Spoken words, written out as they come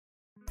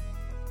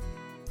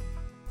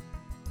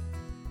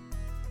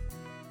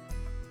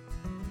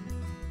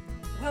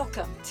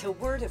Welcome to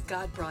Word of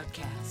God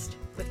broadcast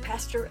with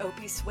Pastor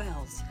Opie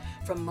Swells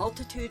from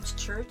Multitudes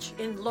Church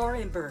in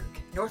Laurinburg,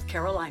 North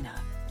Carolina.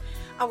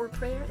 Our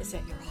prayer is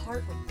that your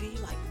heart would be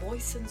like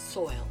moistened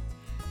soil,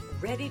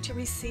 ready to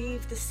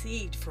receive the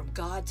seed from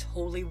God's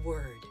holy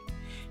word.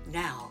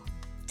 Now,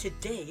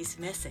 today's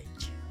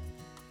message.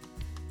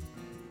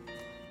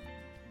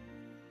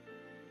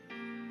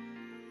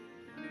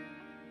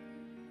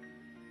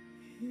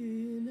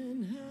 In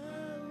and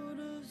out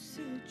of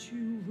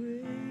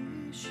situations,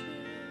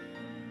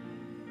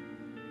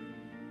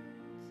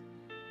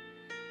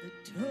 the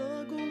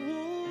tug of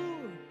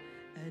war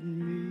at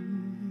me,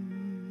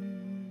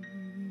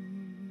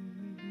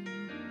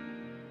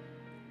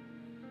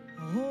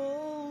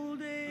 all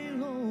day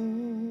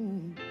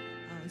long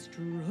I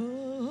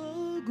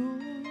struggle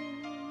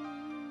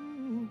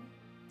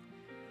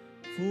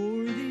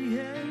for the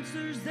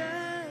answers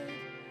that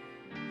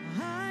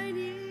I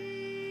need.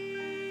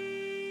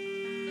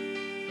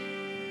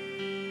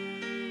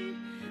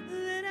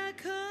 Then I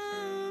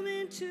come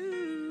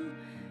into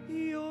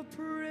your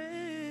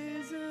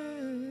presence,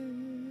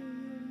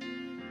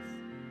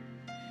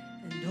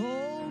 and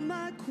all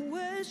my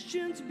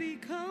questions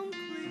become clear.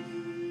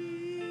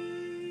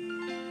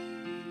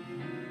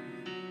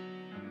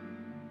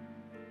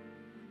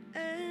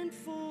 And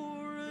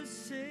for a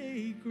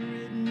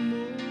sacred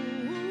moment,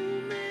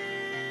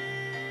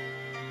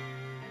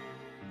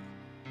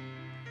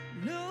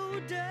 no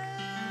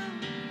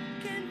doubt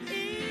can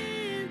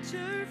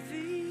interfere.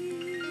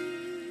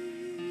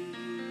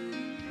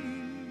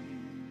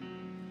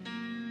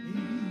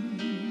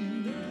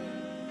 In the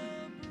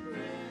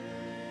presence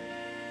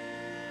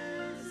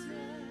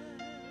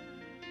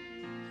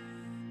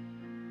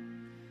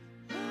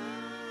of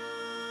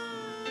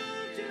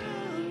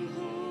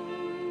Jehovah,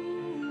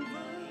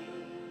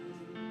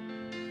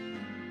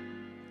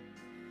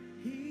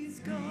 He's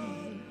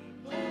God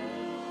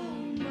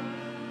Almighty.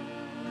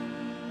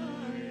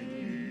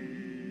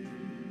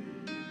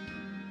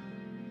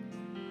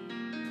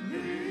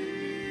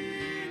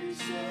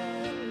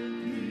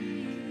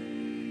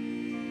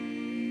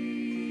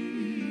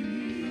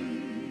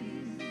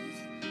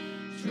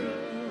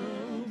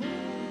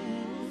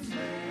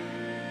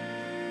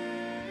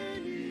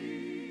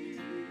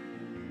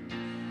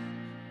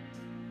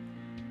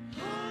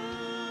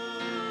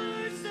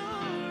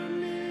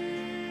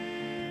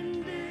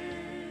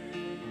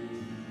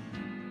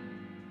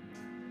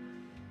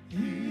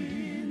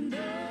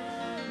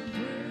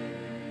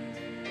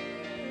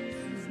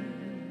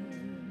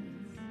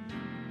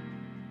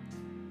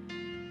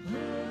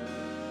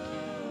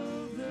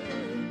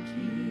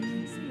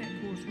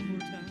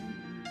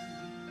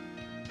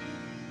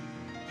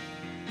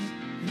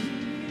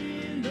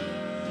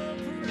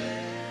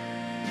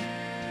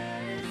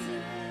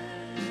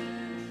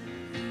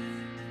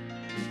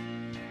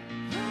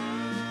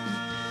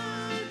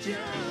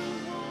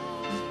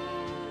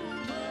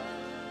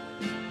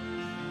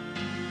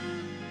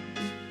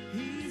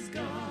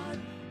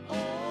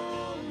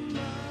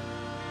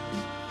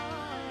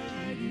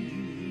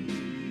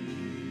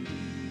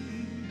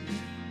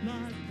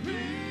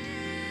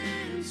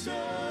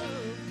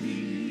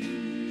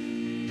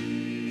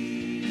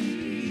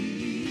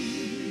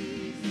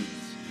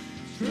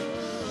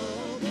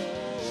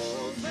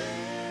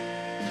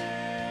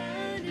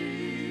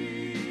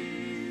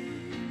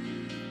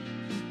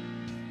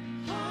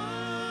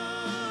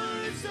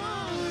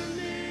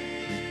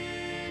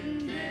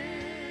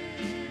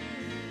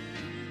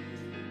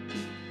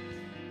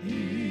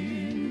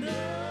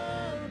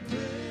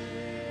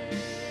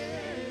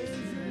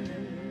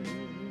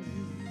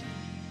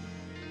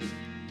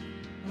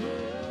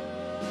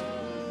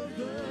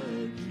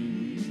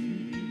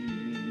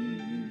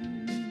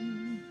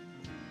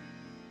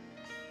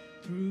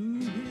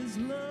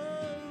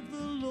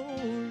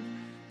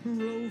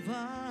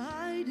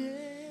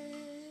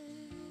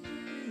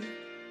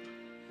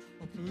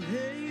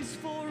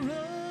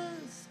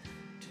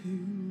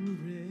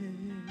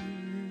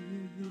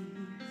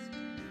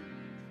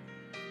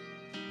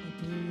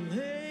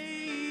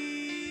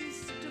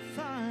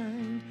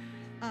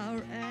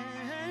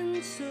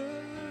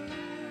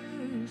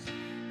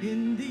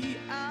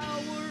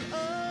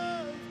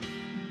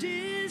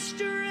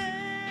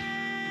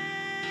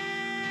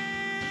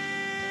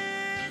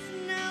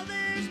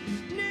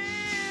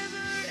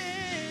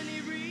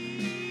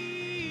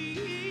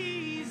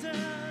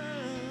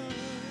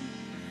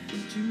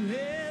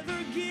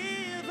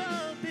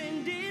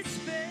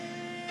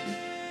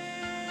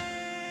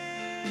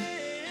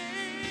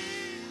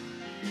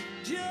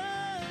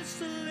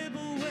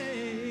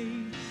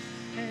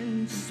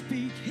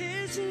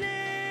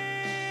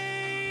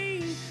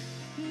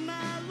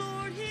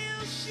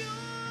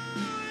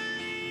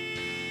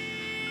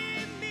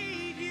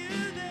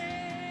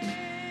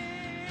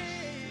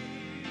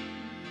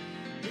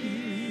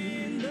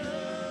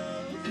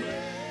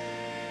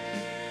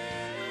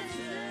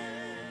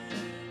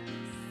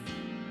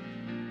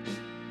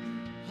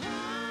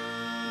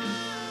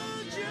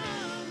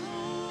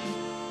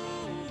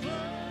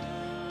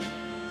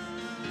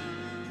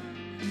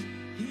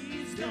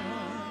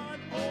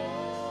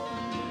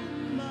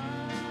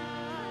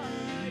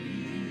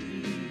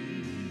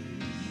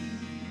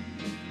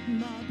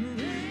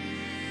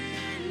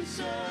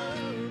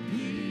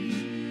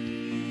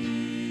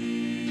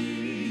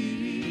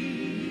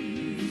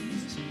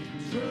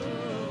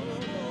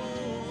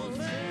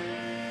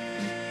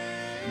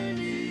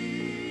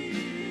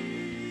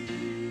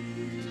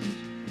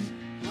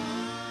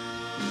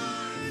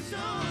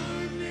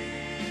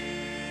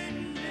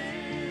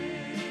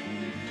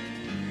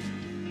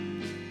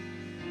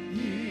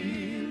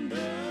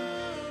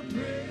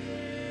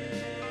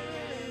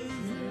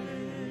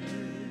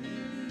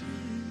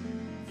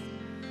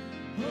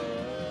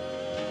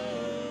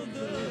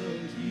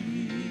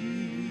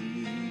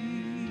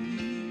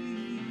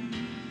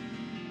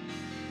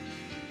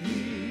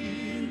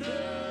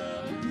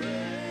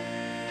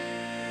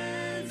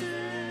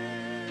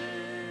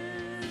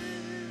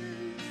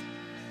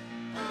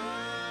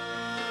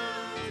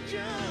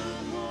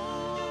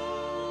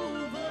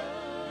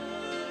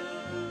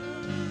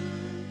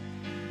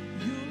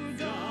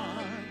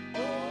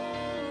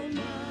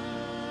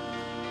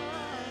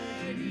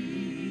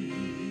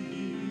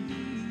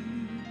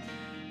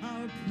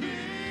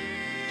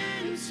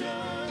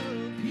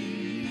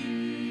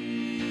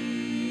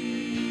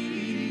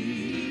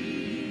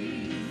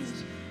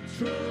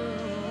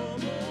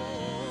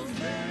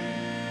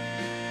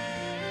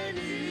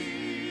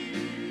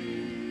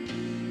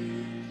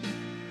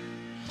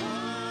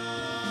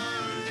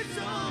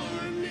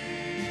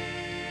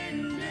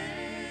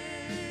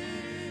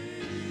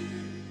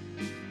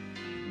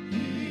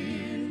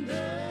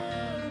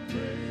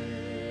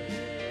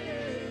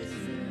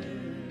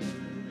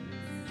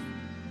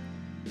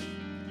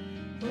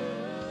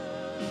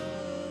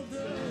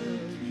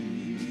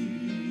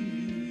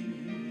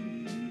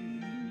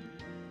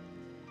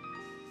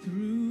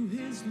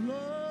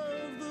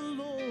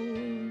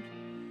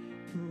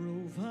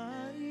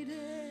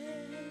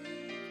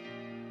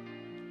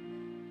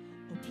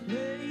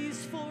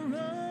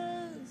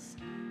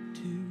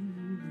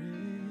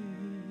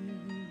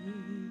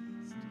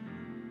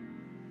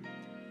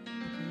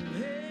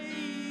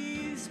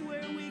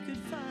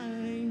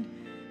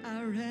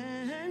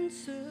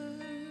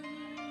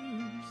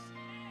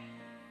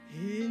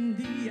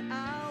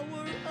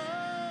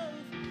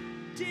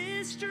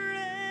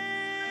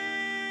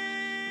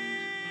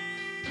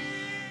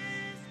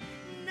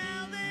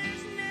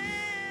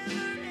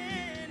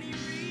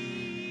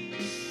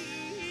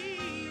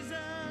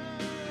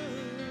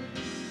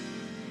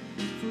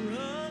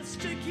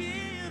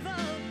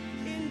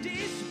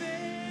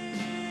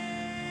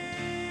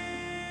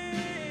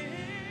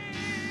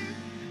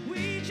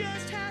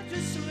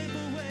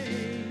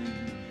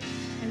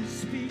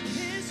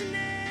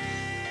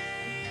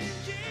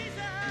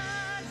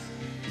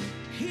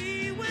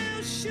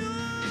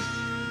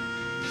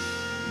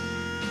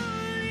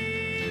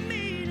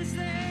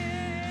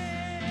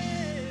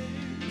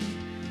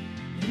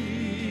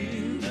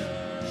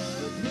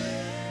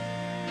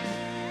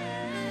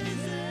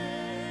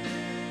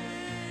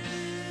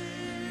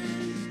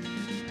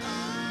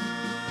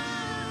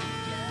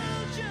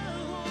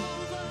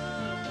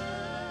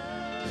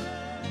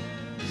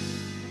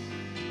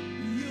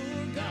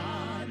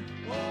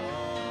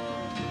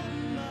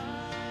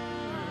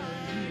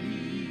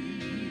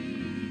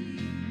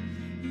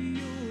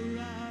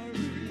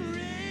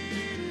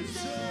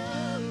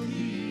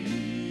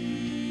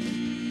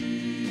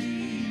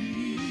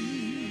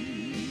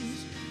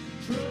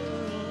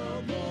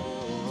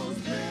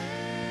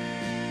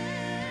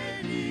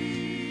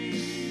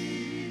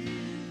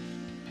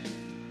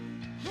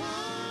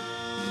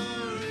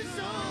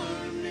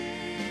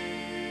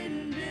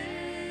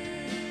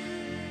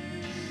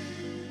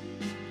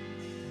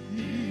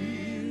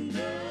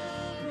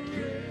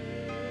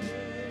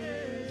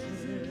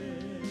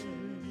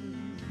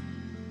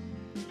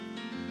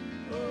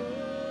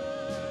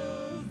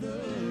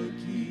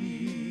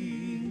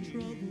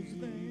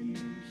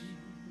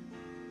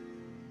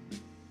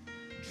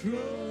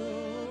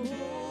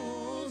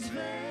 troubles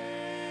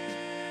vanish,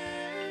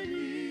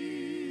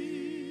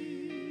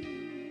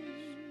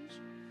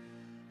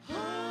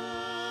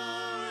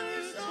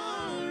 hearts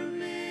are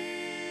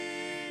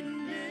mended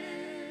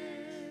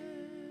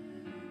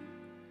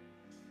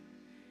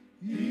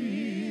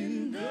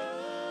in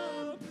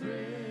the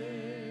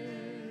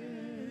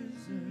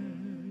presence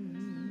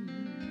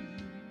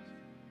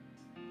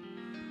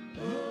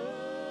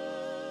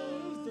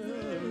of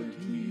the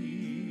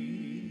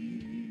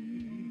King.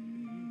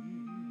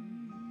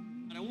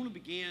 And I want to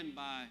begin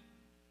by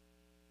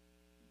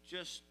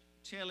just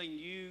telling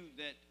you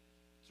that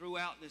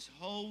throughout this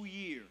whole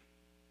year,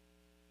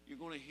 you're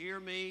going to hear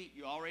me,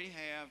 you already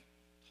have,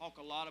 talk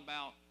a lot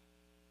about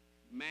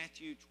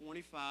Matthew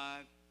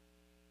 25.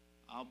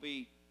 I'll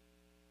be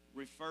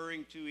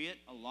referring to it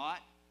a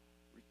lot,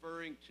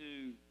 referring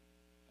to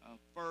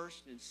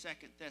 1st and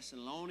 2nd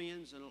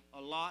Thessalonians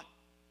a lot.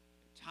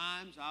 At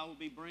times I will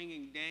be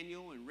bringing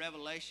Daniel and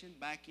Revelation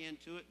back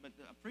into it, but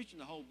I'm preaching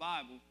the whole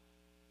Bible.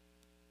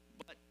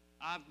 But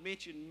I've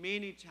mentioned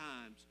many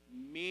times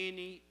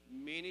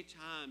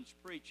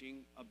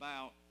preaching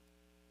about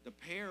the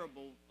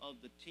parable of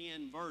the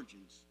 10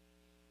 virgins.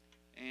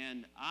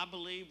 And I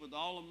believe with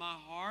all of my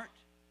heart,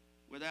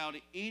 without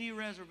any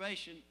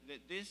reservation,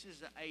 that this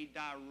is a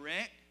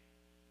direct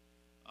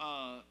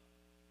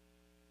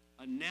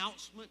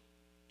announcement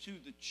to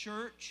the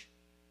church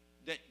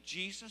that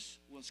Jesus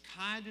was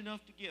kind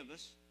enough to give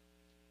us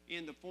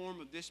in the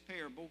form of this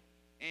parable.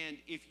 And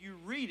if you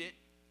read it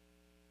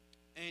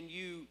and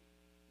you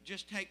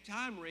just take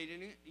time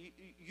reading it,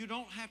 you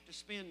don't have to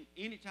spend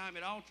any time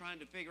at all trying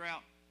to figure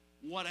out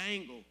what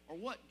angle or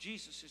what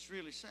Jesus is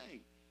really saying.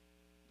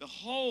 The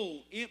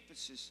whole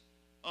emphasis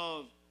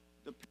of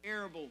the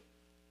parable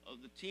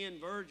of the 10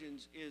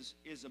 virgins is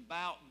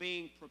about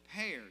being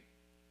prepared.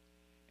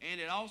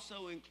 And it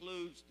also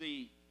includes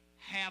the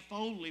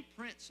half-only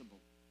principle.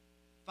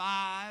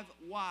 5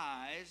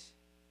 wise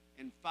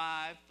and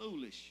 5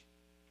 foolish.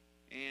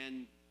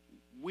 And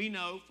we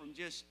know from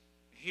just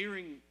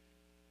hearing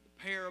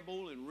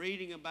parable and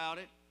reading about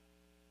it,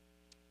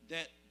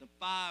 that the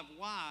 5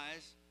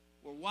 wise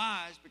were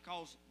wise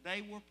because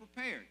they were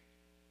prepared,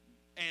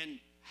 and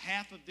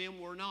half of them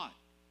were not.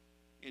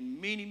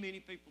 And many, many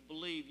people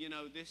believe,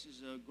 this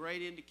is a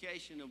great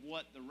indication of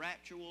what the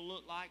rapture will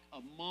look like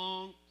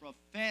among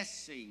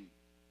professing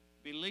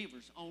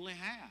believers, only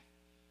half.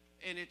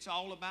 And it's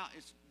all about,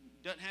 it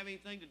doesn't have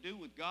anything to do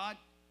with God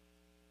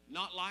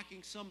not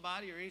liking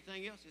somebody or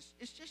anything else.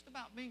 It's just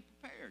about being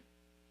prepared.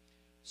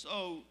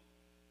 So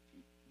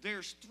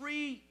there's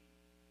 3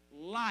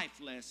 life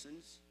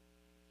lessons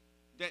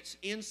that's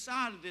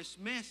inside of this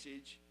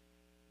message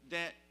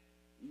that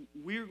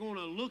we're going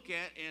to look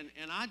at,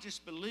 and I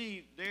just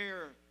believe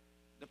they're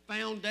the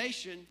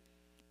foundation,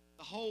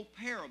 the whole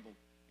parable.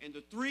 And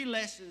the 3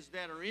 lessons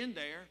that are in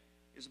there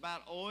is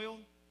about oil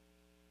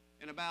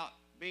and about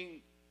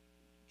being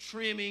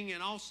trimming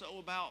and also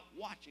about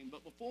watching.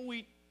 But before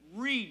we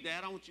read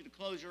that, I want you to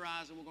close your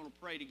eyes and we're going to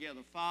pray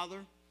together. Father,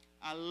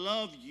 I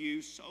love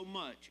you so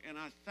much, and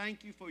I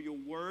thank you for your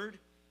word.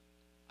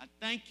 I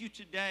thank you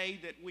today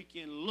that we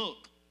can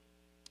look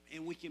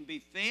and we can be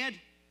fed.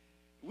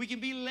 We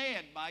can be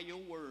led by your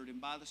word and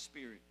by the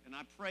Spirit. And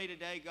I pray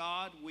today,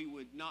 God, we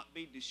would not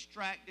be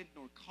distracted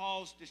nor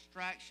cause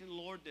distraction,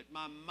 Lord, that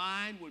my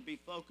mind would be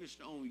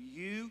focused on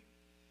you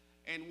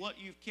and what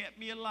you've kept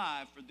me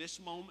alive for this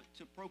moment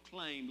to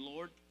proclaim,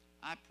 Lord.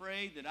 I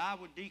pray that I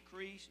would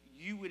decrease,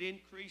 you would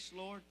increase,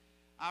 Lord.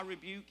 I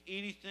rebuke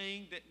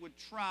anything that would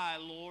try,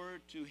 Lord,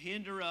 to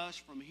hinder us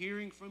from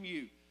hearing from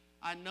you.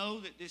 I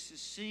know that this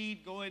is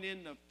seed going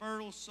into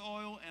fertile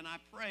soil, and I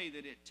pray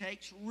that it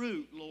takes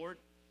root, Lord,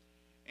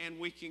 and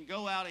we can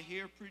go out of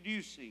here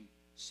producing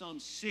some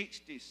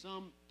 60,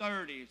 some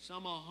 30,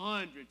 some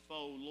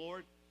 100-fold,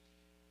 Lord.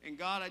 And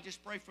God, I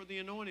just pray for the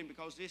anointing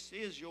because this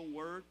is your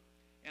word,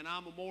 and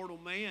I'm a mortal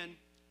man.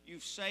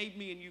 You've saved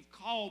me and you've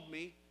called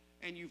me,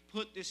 and you've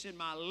put this in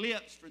my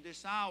lips for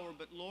this hour.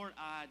 But, Lord,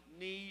 I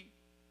need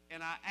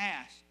and I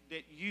ask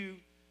that you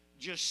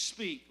just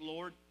speak,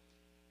 Lord,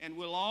 and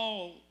we'll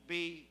all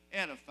be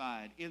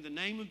edified. In the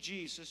name of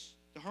Jesus,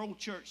 the whole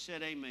church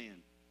said amen.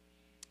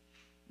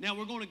 Now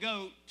we're going to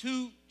go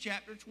to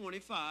chapter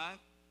 25,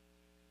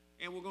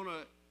 and we're going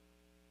to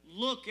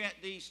look at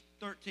these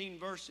 13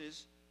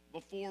 verses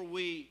before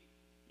we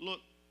look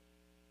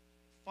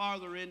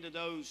farther into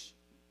those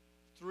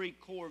 3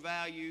 core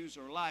values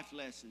or life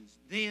lessons.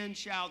 Then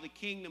shall the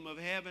kingdom of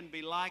heaven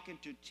be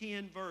likened to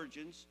 10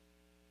 virgins,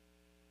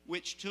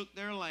 which took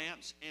their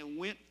lamps and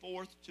went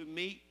forth to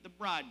meet the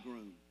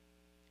bridegroom.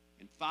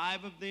 And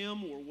 5 of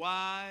them were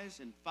wise,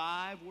 and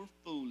 5 were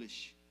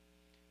foolish.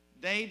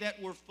 They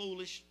that were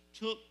foolish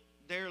took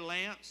their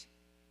lamps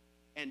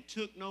and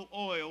took no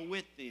oil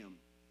with them.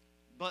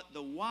 But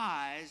the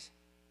wise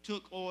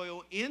took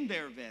oil in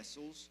their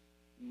vessels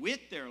with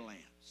their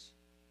lamps.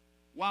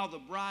 While the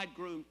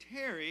bridegroom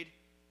tarried,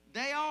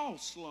 they all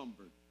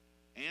slumbered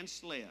and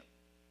slept.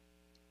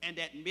 And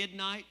at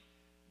midnight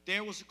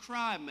there was a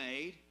cry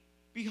made,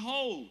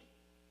 Behold,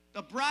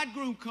 the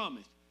bridegroom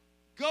cometh.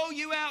 Go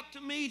you out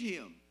to meet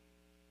him.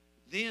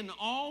 Then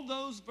all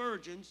those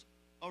virgins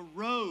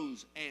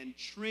arose and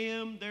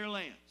trimmed their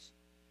lamps.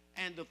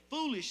 And the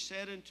foolish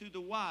said unto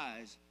the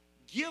wise,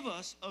 Give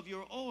us of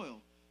your oil,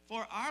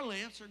 for our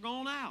lamps are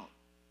gone out.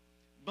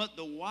 But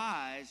the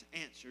wise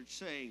answered,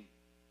 saying,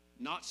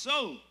 Not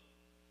so,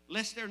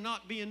 lest there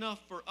not be enough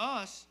for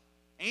us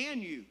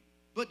and you.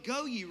 But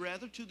go ye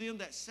rather to them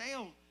that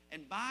sell,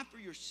 and buy for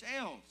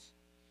yourselves.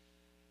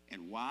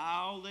 And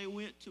while they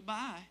went to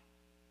buy,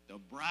 the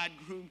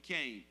bridegroom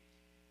came.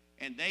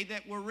 And they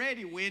that were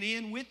ready went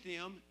in with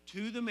them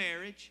to the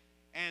marriage,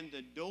 and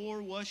the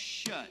door was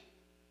shut.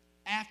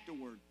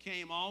 Afterward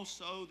came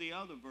also the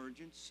other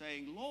virgins,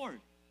 saying, Lord,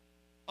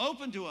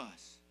 open to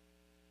us.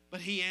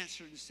 But he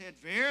answered and said,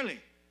 Verily,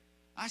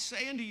 I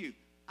say unto you,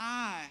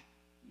 I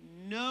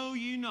know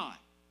you not.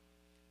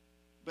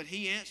 But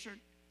he answered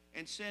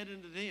and said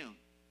unto them,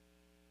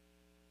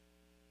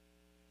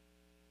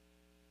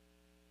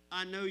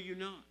 I know you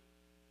not.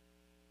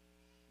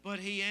 But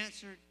he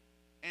answered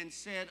and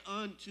said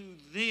unto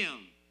them,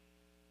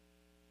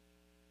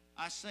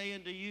 I say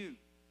unto you,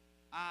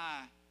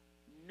 I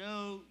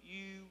know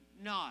you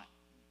not.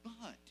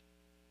 But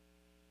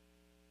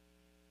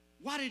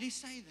why did he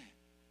say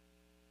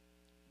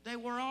that? They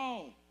were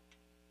all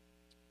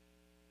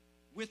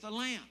with a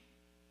lamp.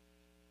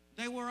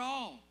 They were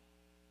all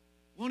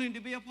wanting to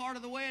be a part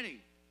of the wedding.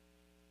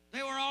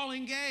 They were all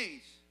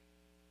engaged.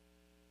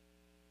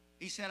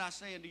 He said, I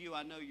say unto you,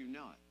 I know you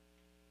not.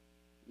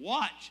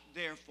 Watch,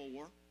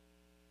 therefore,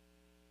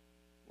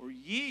 for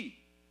you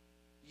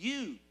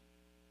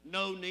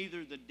know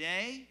neither the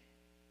day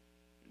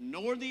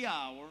nor the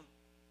hour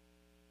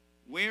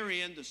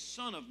wherein the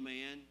Son of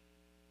Man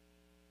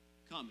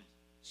cometh.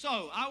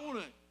 So I want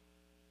to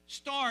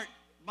start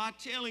by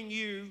telling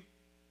you,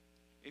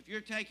 if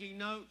you're taking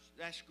notes,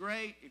 that's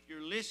great. If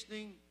you're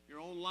listening, you're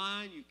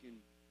online,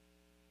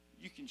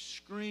 you can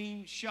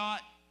screenshot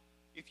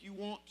if you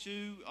want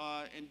to,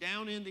 and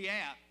down in the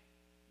app,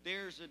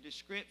 there's a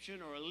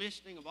description or a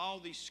listing of all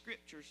these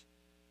scriptures.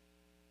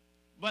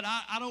 But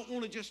I don't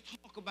want to just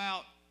talk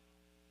about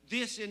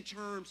this in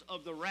terms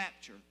of the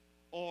rapture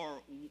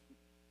or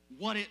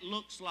what it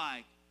looks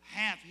like,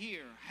 have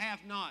here, have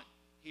not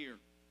here,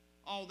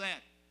 all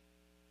that.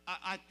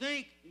 I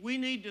think we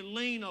need to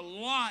lean a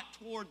lot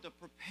toward the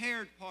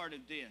prepared part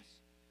of this.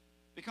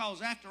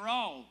 Because after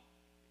all,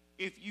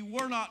 if you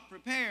were not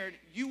prepared,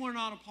 you were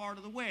not a part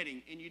of the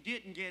wedding and you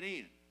didn't get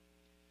in.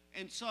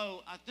 And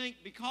so I think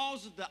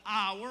because of the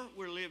hour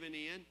we're living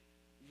in,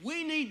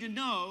 we need to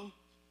know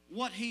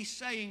what he's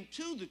saying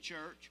to the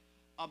church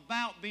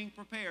about being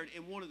prepared.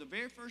 And one of the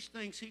very first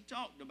things he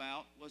talked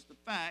about was the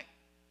fact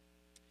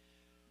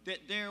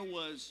that there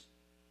was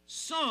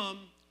some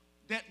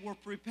that were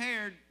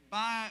prepared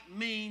by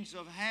means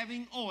of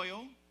having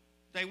oil.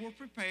 They were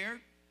prepared.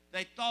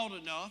 They thought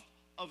enough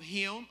of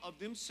him, of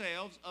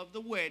themselves, of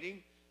the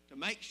wedding to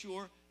make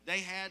sure they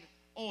had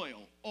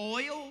oil.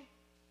 Oil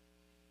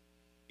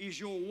is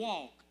your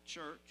walk,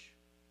 church.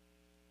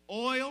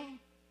 Oil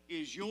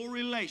is your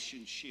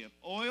relationship.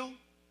 Oil,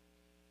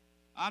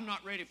 I'm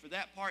not ready for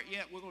that part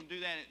yet. We're going to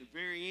do that at the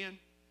very end.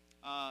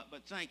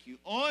 But thank you.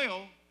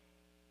 Oil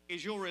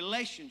is your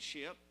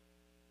relationship,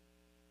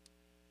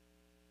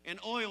 and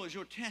oil is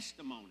your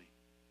testimony.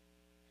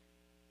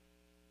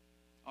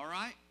 All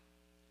right?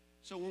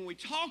 So when we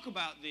talk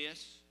about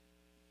this,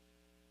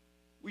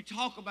 we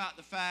talk about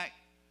the fact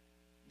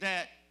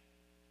that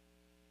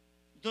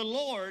the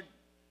Lord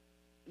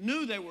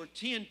knew there were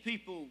 10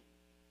 people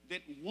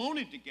that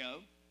wanted to go,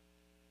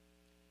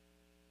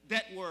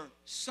 that were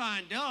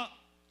signed up,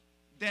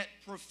 that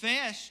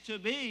professed to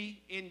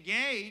be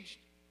engaged,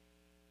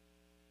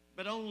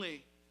 but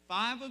only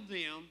 5 of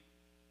them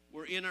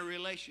were in a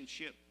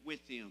relationship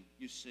with them,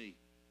 you see.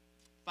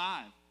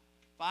 5.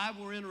 5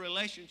 were in a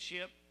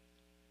relationship,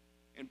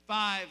 and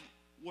 5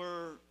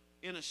 were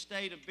in a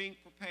state of being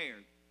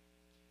prepared.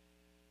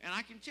 And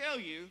I can tell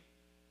you,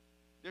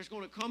 there's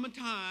going to come a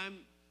time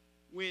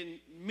when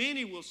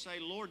many will say,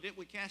 Lord, didn't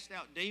we cast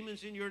out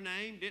demons in your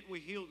name? Didn't we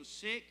heal the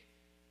sick?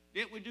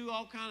 Didn't we do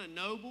all kind of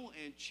noble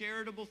and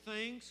charitable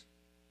things?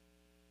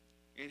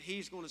 And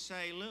he's going to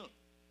say, look,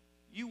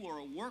 you were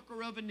a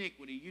worker of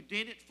iniquity. You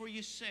did it for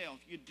yourself.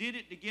 You did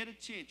it to get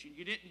attention.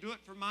 You didn't do it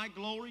for my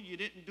glory. You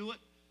didn't do it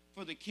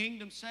for the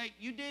kingdom's sake.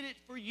 You did it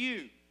for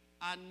you.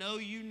 I know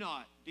you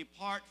not.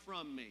 Depart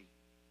from me.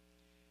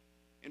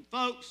 And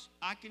folks,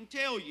 I can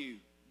tell you,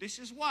 this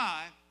is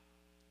why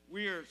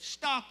we're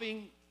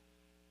stopping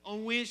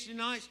on Wednesday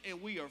nights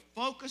and we are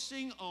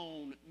focusing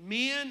on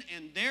men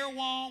and their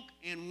walk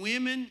and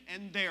women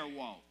and their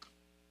walk.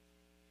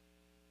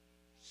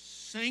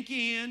 Sink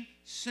in,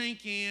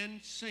 sink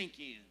in, sink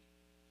in.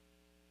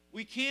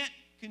 We can't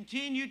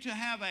continue to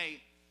have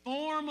a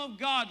form of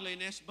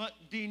godliness but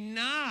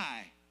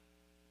deny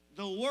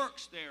the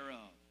works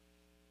thereof.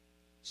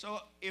 So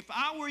if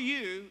I were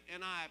you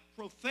and I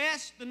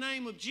professed the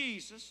name of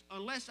Jesus,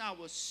 unless I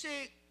was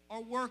sick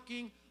or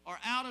working or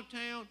out of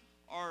town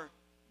or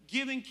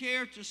giving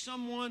care to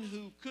someone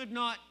who could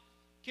not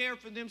care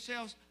for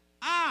themselves,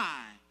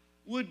 I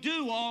would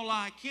do all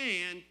I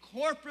can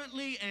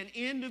corporately and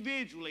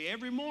individually.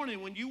 Every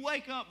morning when you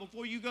wake up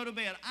before you go to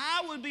bed,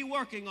 I would be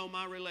working on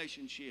my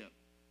relationship.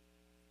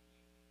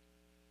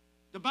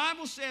 The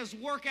Bible says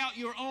work out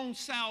your own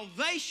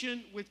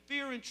salvation with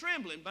fear and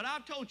trembling. But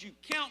I've told you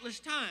countless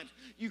times,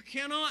 you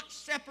cannot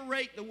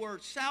separate the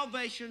word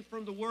salvation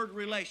from the word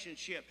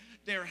relationship.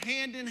 They're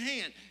hand in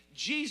hand.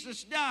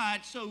 Jesus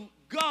died so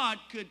God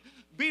could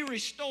be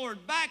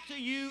restored back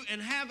to you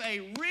and have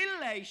a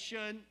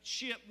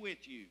relationship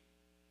with you.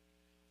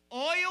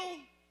 Oil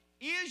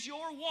is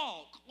your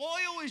walk.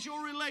 Oil is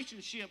your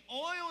relationship.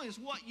 Oil is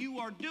what you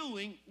are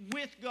doing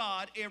with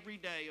God every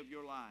day of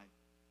your life.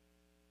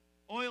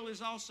 Oil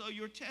is also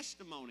your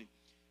testimony.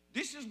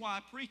 This is why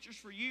preachers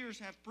for years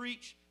have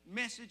preached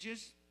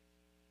messages.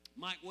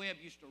 Mike Webb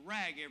used to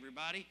rag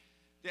everybody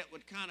that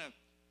would kind of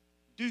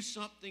do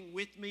something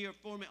with me or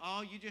for me.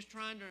 Oh, you're just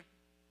trying to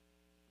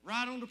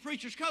ride on the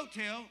preacher's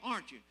coattail,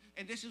 aren't you?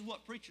 And this is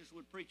what preachers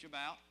would preach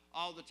about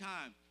all the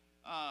time.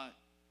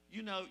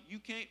 You know, you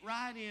can't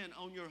ride in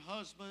on your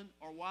husband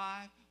or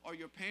wife or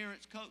your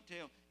parents'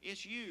 coattail.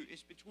 It's you.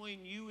 It's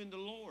between you and the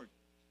Lord.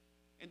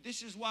 And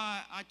this is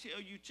why I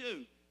tell you,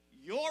 too,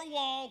 your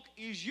walk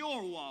is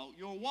your walk.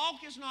 Your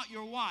walk is not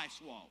your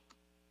wife's walk.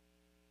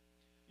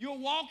 Your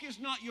walk is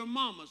not your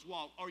mama's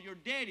walk or your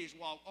daddy's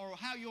walk or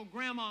how your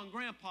grandma and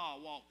grandpa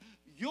walk.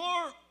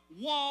 Your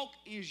walk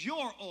is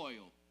your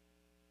oil.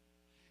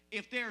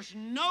 If there's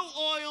no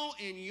oil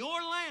in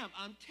your lamp,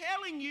 I'm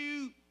telling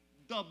you,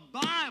 the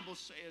Bible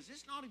says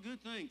it's not a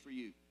good thing for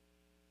you.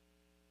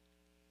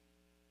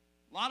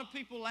 A lot of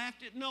people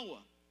laughed at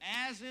Noah,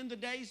 as in the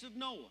days of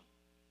Noah,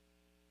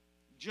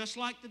 just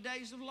like the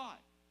days of Lot.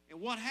 And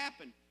what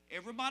happened?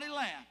 Everybody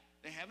laughed.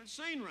 They haven't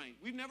seen rain.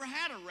 We've never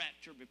had a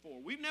rapture before.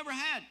 We've never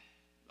had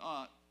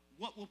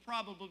what will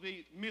probably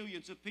be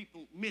millions of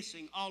people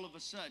missing all of a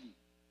sudden.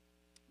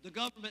 The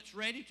government's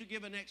ready to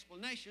give an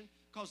explanation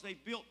because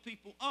they've built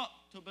people up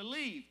to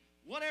believe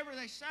whatever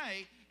they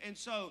say. And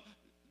so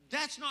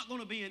that's not going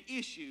to be an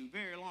issue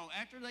very long.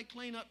 After they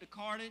clean up the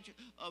carnage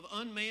of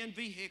unmanned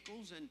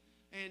vehicles and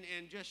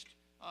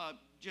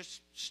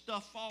just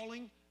stuff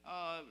falling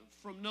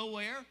from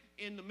nowhere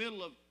in the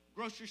middle of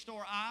grocery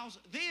store aisles,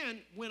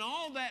 then when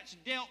all that's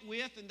dealt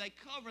with and they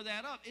cover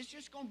that up, it's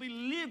just going to be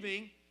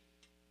living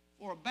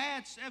for a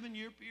bad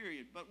 7-year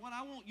period. But what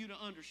I want you to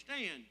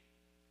understand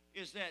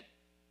is that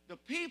the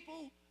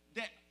people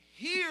that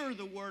hear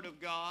the Word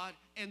of God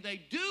and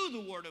they do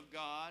the Word of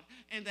God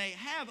and they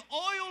have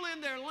oil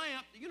in their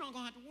lamp, you're not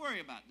going to have to worry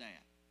about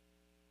that.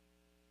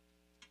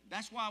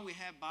 That's why we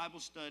have Bible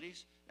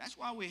studies. That's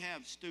why we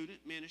have student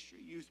ministry,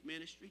 youth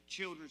ministry,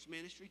 children's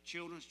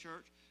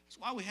church. That's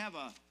why we have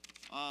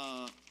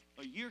a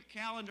year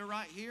calendar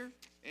right here,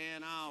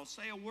 and I'll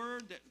say a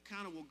word that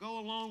kind of will go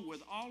along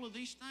with all of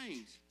these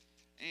things.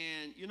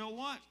 And you know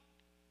what?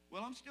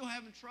 Well, I'm still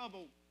having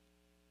trouble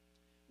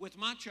with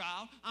my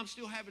child. I'm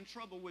still having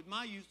trouble with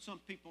my youth. Some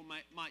people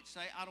might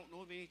say, I don't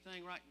know of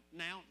anything right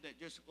now that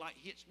just like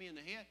hits me in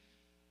the head.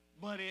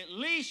 But at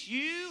least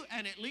you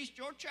and at least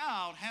your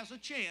child has a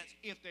chance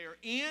if they're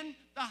in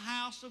the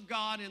house of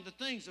God and the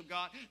things of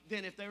God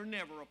than if they're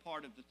never a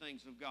part of the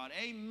things of God.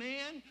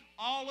 Amen.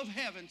 All of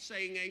heaven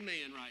saying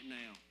amen right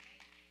now.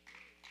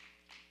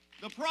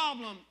 The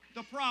problem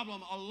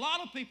a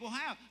lot of people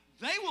have,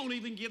 they won't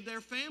even give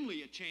their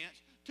family a chance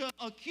to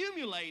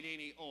accumulate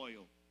any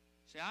oil.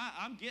 See,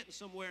 I'm getting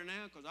somewhere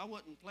now because I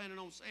wasn't planning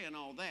on saying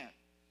all that.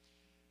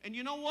 And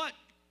you know what?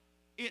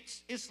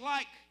 It's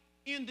like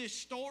in this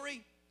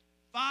story,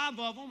 5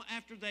 of them,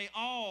 after they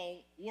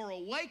all were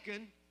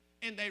awakened,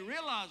 and they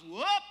realized,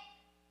 whoop!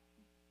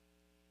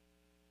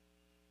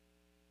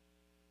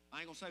 I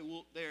ain't going to say,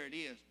 whoop, there it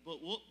is.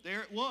 But whoop,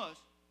 there it was.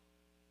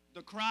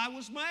 The cry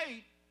was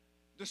made.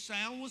 The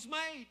sound was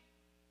made.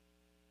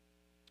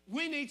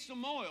 We need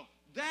some oil.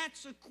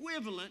 That's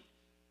equivalent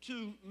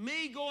to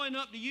me going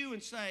up to you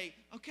and say,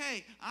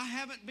 okay, I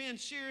haven't been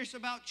serious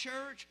about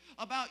church,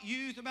 about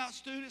youth, about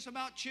students,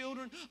 about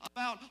children,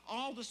 about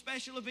all the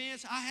special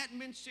events. I hadn't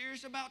been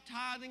serious about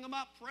tithing,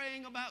 about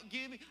praying, about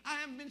giving. I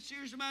haven't been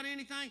serious about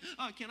anything.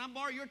 Can I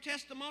borrow your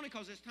testimony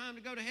because it's time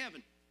to go to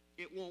heaven?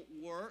 It won't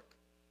work.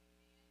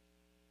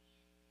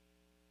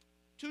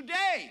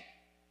 Today,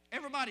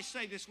 everybody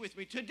say this with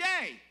me.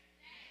 Today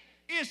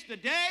is the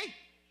day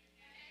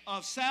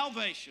of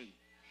salvation.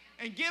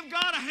 And give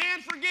God a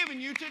hand for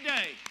giving you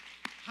today.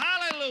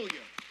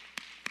 Hallelujah.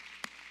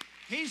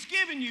 He's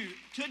given you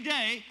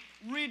today,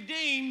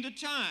 redeem the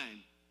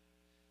time.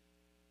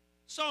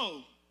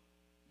 So,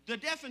 the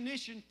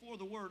definition for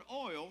the word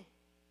oil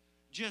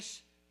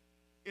just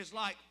is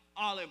like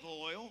olive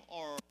oil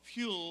or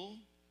fuel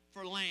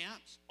for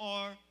lamps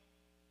or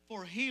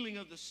for healing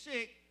of the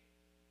sick.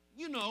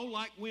 You know,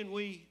 like when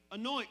we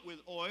anoint with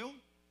oil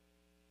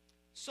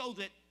so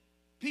that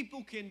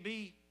people can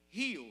be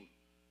healed.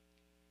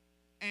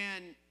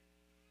 And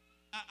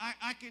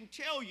I can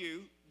tell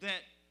you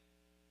that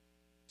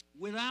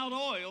without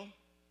oil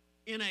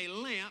in a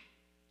lamp,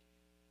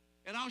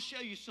 and I'll show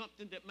you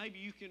something that maybe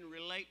you can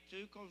relate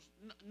to, because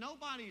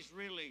nobody's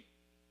really,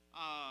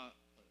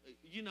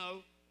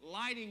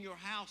 lighting your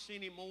house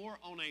anymore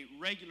on a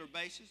regular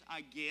basis,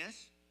 I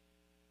guess,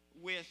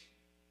 with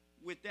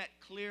that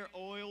clear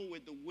oil,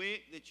 with the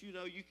wick that you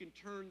can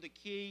turn the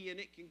key and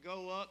it can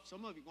go up.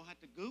 Some of you are going to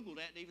have to Google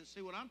that to even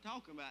see what I'm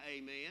talking about,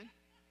 amen.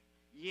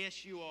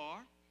 Yes, you are.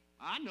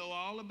 I know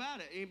all about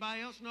it.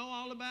 Anybody else know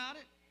all about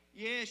it?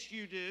 Yes,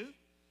 you do.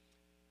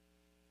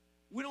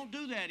 We don't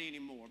do that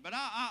anymore. But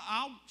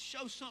I'll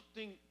show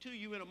something to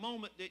you in a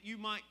moment that you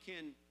might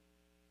can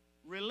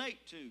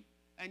relate to.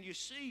 And you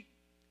see,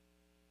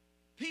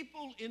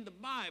 people in the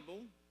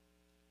Bible,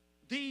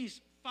 these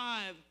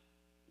 5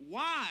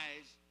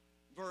 wise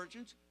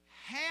virgins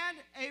had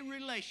a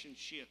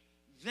relationship.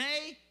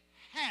 They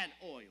had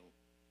oil.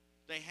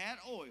 They had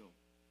oil.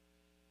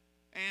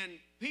 And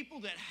people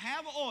that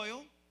have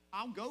oil,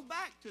 I'll go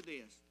back to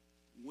this.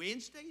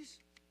 Wednesdays,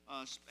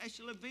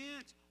 special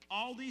events,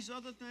 all these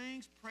other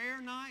things,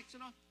 prayer nights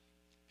and all.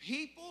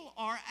 People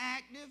are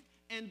active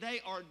and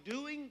they are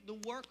doing the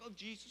work of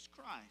Jesus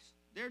Christ.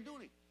 They're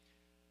doing it.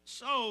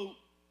 So,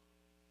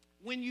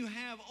 when you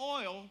have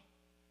oil,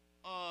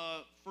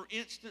 for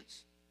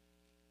instance,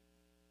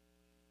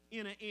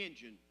 in an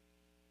engine,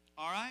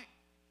 all right?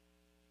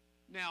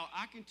 Now,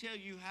 I can tell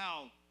you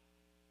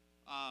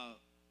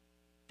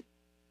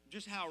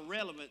just how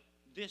relevant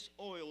this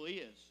oil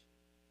is.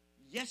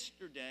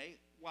 Yesterday,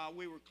 while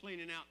we were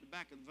cleaning out the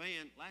back of the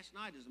van, last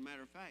night as a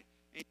matter of fact,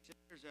 and he said,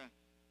 there's a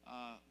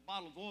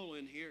bottle of oil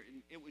in here,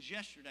 and it was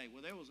yesterday.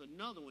 Well, there was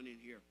another one in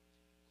here.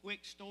 Quick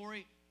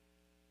story,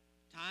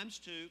 times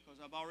 2, because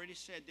I've already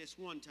said this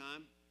one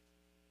time.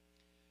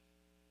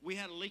 We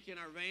had a leak in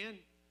our van,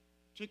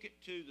 took it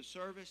to the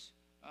service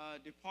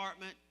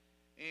department,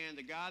 and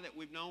the guy that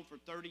we've known for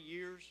 30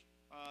 years,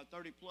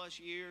 30 plus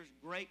years,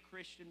 great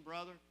Christian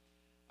brother,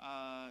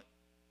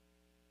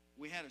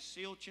 we had a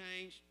seal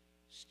change,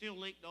 still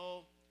leaked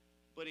oil,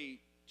 but he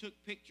took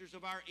pictures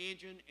of our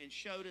engine and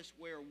showed us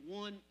where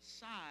one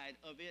side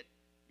of it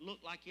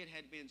looked like it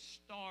had been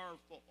starved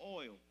for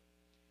oil.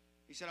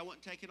 He said, I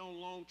wouldn't take it on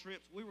long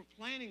trips. We were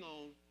planning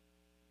on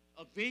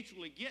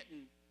eventually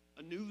getting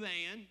a new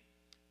van,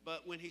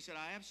 but when he said,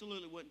 I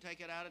absolutely wouldn't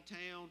take it out of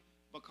town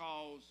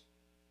because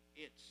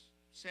it's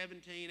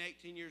 17,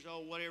 18 years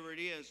old, whatever it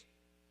is,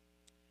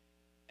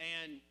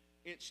 and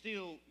it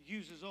still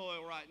uses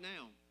oil right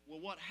now. Well,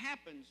 what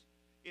happens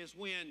is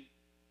when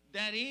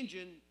that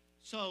engine,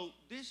 so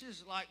this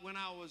is like when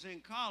I was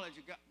in college,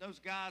 those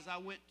guys I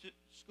went to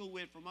school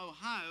with from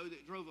Ohio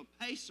that drove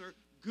a Pacer,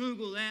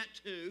 Google that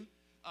too.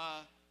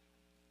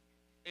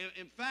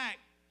 In fact,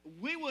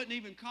 we wouldn't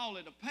even call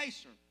it a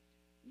Pacer.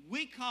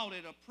 We called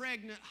it a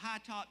pregnant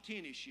high-top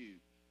tennis shoe.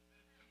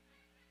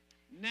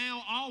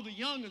 Now all the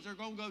youngins are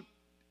going to go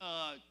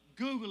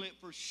Google it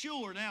for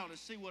sure now to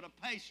see what a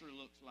Pacer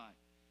looks like.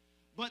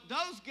 But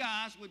those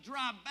guys would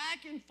drive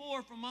back and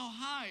forth from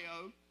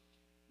Ohio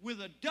with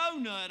a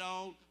donut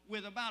on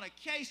with about a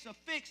case of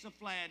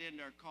Fix-A-Flat in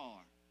their car.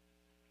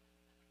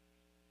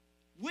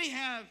 We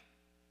have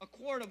a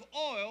quart of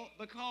oil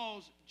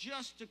because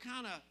just to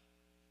kind of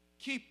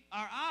keep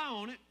our eye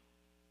on it.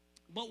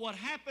 But what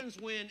happens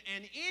when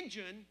an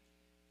engine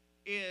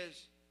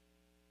is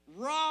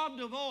robbed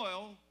of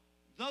oil,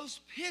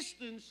 those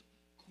pistons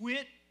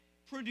quit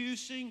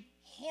producing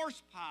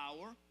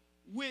horsepower,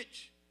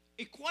 which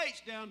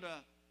equates down to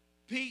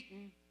Pete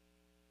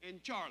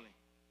and Charlie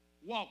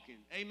walking.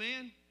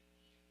 Amen?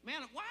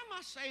 Man, why am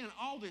I saying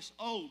all this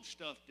old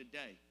stuff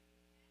today?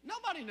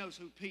 Nobody knows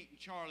who Pete and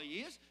Charlie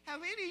is.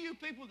 Have any of you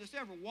people that's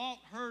ever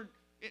walked heard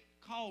it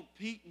called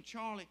Pete and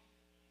Charlie?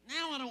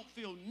 Now I don't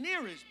feel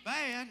near as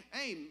bad.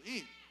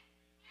 Amen.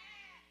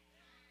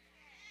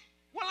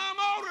 Well,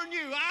 I'm older than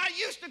you. I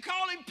used to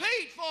call him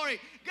Pete before he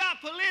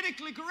got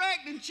politically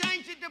correct and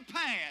changed it to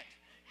Pat.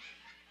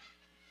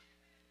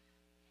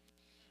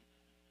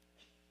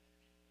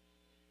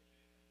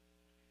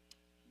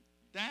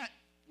 That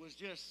was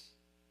just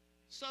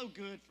so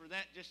good for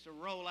that just to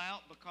roll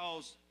out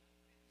because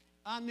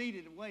I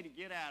needed a way to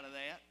get out of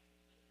that.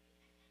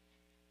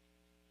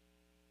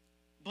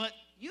 But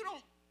you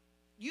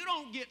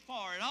don't get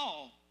far at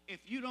all if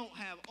you don't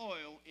have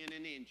oil in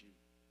an engine.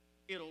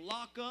 It'll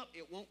lock up,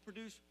 it won't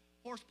produce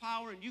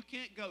horsepower, and you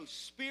can't go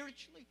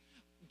spiritually.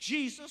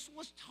 Jesus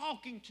was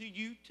talking to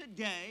you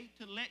today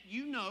to let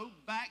you know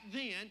back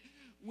then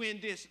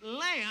when this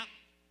lamp,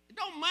 it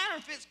don't matter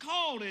if it's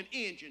called an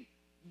engine,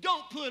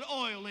 don't put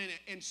oil in it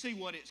and see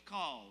what it's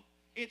called.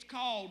 It's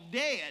called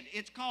dead.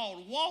 It's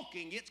called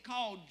walking. It's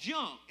called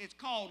junk. It's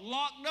called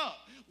locked up.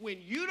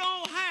 When you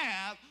don't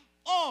have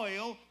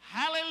oil,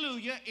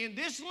 hallelujah, in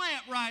this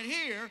lamp right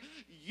here,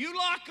 you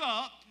lock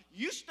up,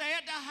 you stay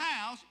at the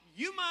house,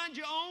 you mind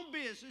your own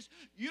business,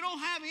 you don't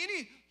have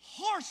any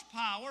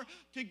horsepower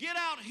to get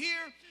out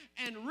here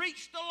and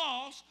reach the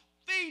lost,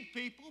 feed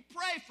people,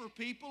 pray for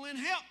people, and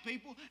help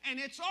people, and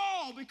it's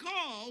all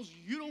because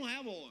you don't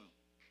have oil.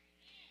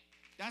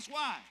 That's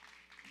why.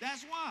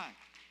 That's why.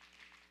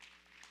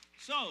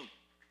 So,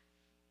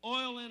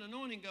 oil and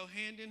anointing go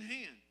hand in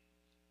hand.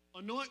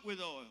 Anoint with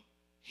oil.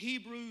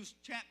 Hebrews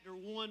chapter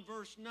 1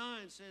 verse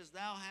 9 says,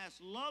 Thou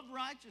hast loved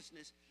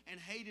righteousness and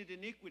hated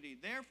iniquity.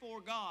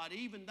 Therefore God,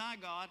 even thy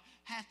God,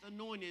 hath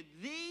anointed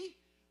thee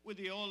with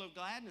the oil of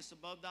gladness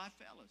above thy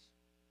fellows.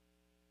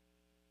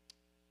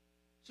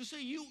 So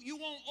see, you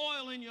want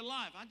oil in your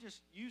life. I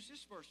just used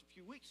this verse a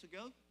few weeks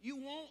ago. You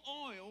want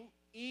oil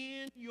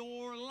in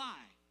your life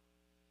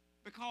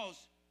because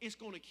it's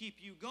going to keep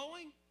you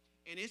going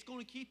and it's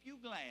going to keep you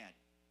glad.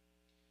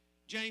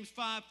 James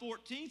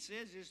 5:14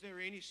 says, Is there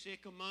any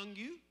sick among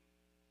you?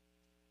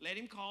 Let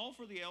him call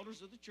for the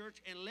elders of the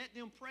church and let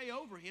them pray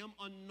over him,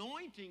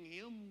 anointing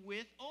him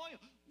with oil.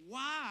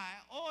 Why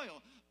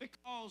oil?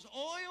 Because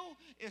oil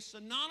is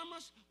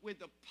synonymous with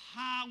the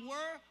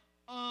power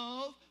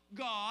of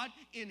God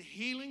in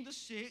healing the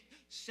sick,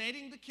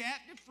 setting the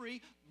captive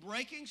free,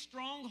 breaking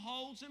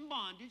strongholds and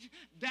bondage.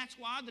 That's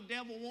why the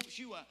devil wants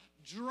you a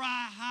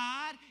dry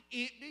hide,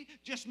 empty,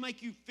 just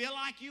make you feel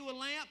like you a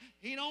lamp.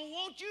 He don't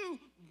want you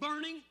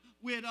burning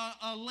with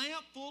a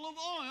lamp full of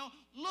oil.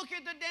 Look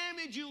at the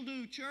damage you'll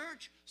do,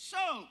 church. So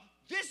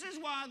this is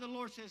why the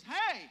Lord says,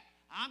 hey,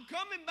 I'm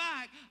coming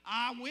back.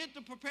 I went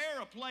to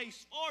prepare a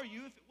place for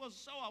you. If it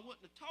wasn't so,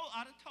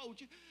 I'd have told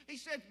you. He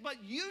said,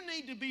 but you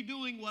need to be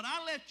doing what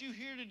I left you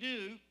here to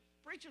do,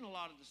 preaching a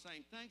lot of the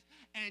same things,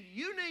 and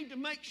you need to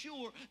make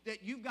sure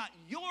that you've got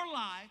your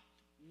life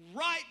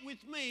right with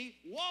me,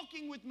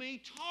 walking with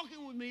me,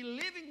 talking with me,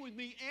 living with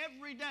me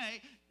every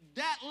day.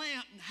 That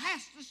lamp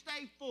has to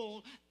stay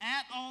full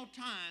at all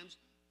times,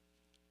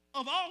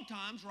 of all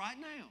times right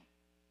now.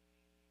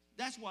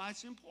 That's why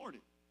it's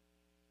important.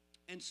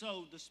 And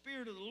so the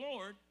Spirit of the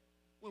Lord,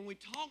 when we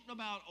talked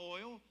about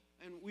oil,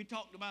 and we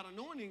talked about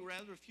anointing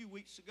rather a few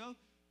weeks ago,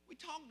 we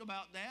talked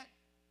about that.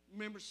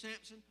 Remember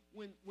Samson,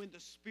 when the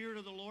Spirit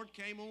of the Lord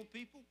came on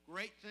people,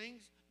 great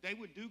things, they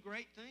would do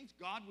great things.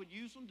 God would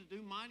use them to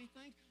do mighty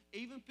things.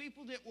 Even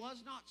people that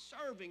was not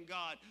serving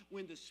God,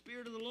 when the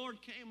Spirit of the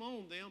Lord came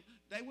on them,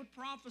 they would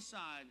prophesy.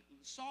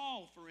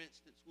 Saul, for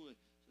instance, would.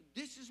 So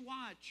this is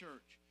why,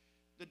 church,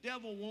 the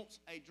devil wants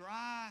a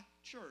dry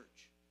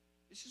church.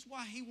 This is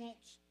why he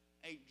wants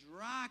a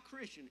dry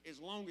Christian as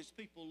long as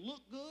people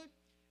look good,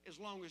 as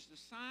long as the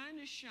sign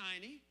is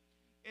shiny,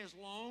 as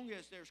long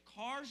as there's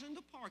cars in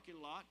the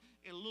parking lot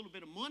and a little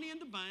bit of money in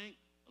the bank,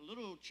 a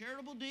little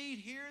charitable deed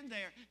here and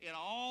there. It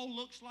all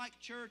looks like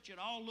church. It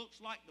all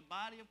looks like the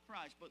body of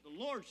Christ. But the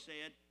Lord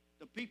said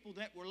the people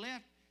that were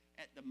left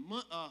at the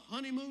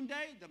honeymoon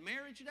day, the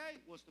marriage day,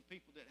 was the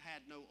people that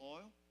had no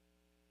oil.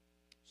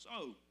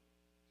 So,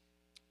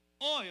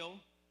 oil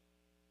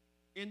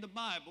in the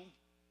Bible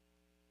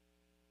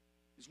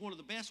is one of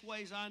the best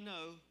ways I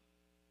know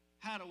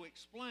how to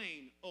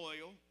explain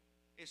oil.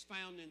 Is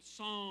found in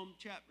Psalm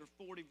chapter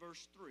 40,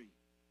 verse 3.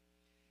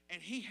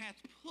 And he hath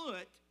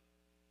put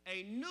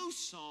a new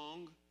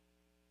song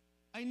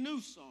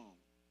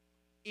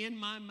in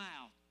my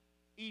mouth,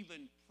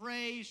 even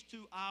praise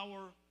to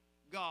our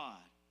God.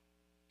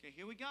 Okay,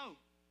 here we go.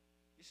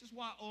 This is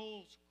why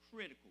oil's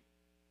critical.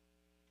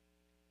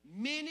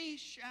 Many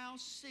shall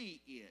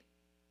see it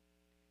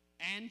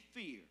and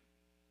fear,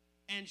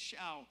 and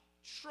shall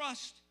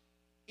trust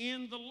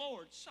in the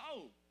Lord.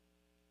 So,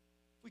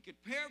 if we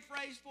could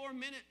paraphrase for a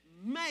minute,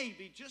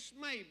 maybe, just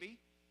maybe,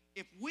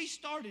 if we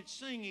started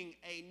singing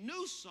a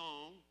new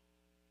song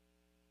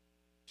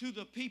to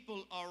the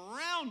people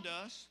around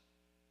us,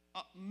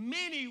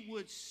 many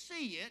would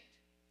see it,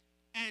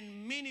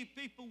 and many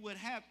people would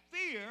have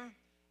fear,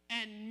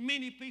 and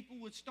many people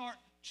would start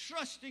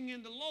trusting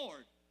in the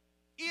Lord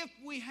if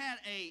we had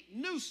a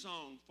new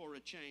song for a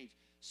change.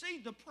 See,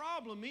 the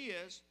problem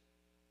is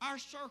our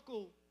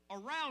circle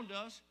around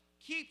us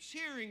keeps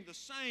hearing the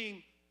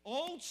same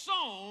old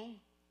song,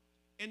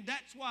 and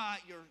that's why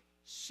your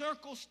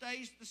circle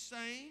stays the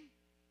same,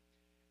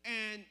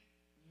 and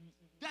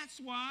that's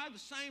why the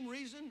same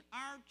reason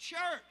our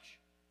church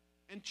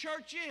and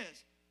church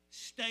is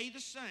stay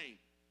the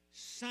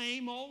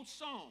same old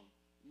song.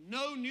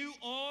 No new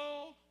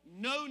oil,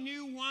 no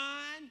new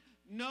wine,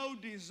 no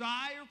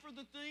desire for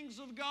the things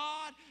of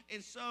God,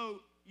 and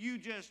so you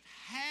just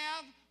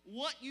have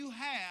what you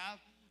have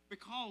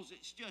because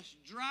it's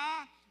just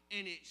dry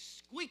and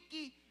it's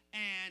squeaky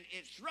and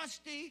it's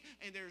rusty,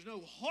 and there's no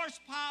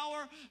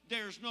horsepower,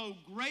 there's no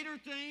greater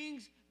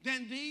things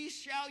than these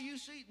shall you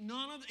see.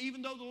 None of them,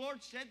 even though the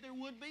Lord said there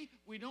would be,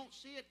 we don't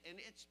see it, and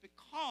it's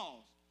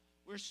because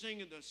we're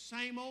singing the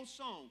same old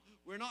song.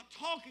 We're not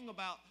talking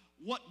about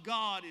what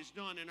God has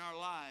done in our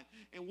life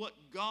and what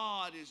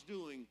God is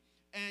doing.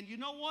 And you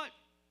know what?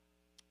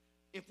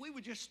 If we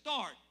would just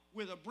start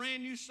with a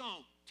brand new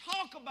song,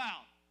 talk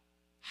about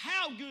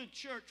how good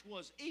church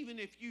was, even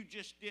if you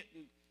just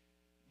didn't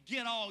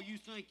get all you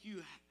think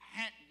you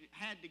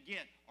had to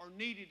get or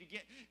needed to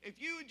get. If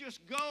you would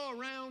just go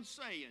around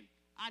saying,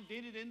 I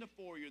did it in the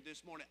foyer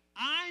this morning.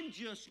 I'm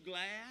just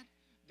glad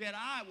that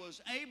I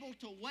was able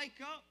to wake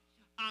up.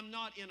 I'm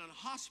not in a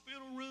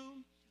hospital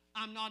room.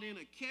 I'm not in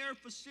a care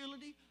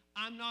facility.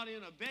 I'm not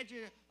in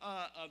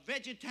a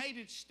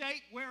vegetated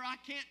state where I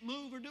can't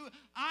move or do it.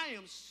 I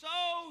am so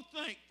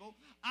thankful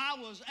I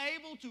was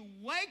able to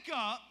wake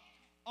up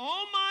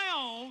on my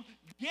own,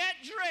 get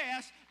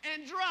dressed,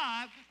 and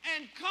drive,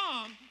 and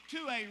come to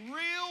a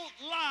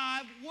real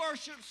live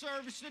worship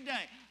service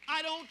today.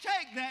 I don't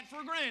take that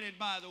for granted,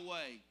 by the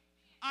way.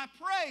 I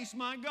praise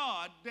my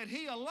God that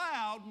He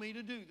allowed me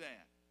to do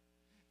that.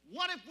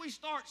 What if we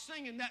start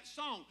singing that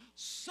song?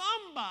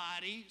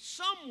 Somebody,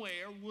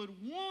 somewhere, would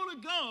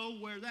want to go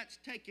where that's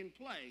taking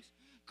place,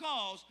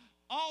 because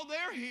all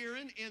they're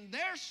hearing in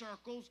their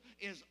circles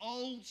is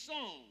old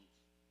songs.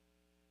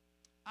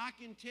 I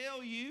can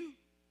tell you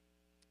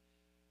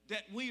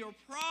that we are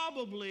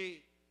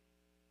probably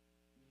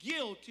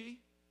guilty,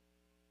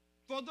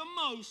 for the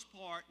most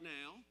part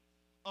now,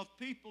 of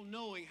people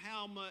knowing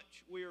how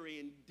much we're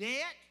in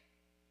debt,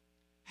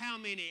 how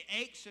many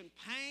aches and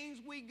pains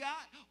we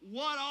got,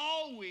 what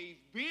all we've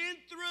been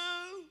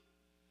through,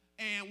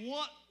 and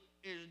what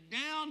is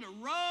down the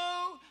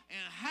road,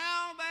 and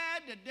how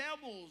bad the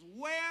devil's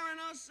wearing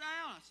us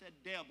out. I said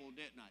devil,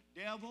 didn't I?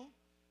 Devil,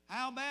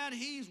 how bad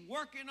he's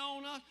working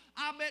on us.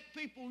 I bet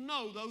people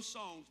know those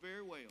songs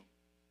very well.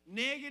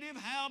 Negative,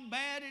 how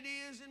bad it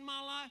is in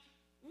my life.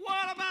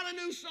 What about a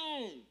new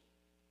song?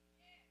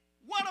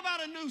 What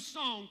about a new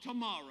song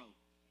tomorrow?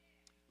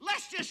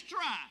 Let's just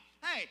try.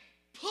 Hey,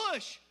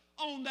 push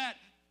on that.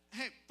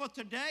 Hey, for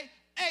today,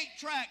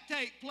 8-track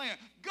tape player.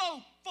 Go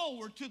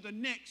forward to the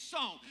next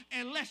song,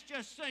 and let's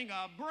just sing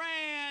a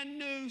brand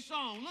new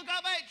song. Look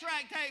up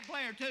 8-track tape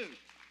player too.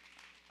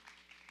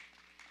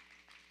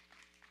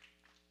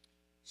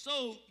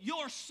 So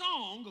your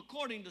song,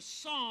 according to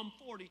Psalm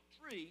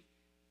 43,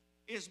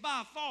 is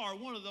by far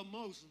one of the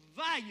most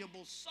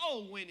valuable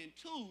soul-winning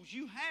tools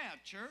you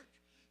have, church.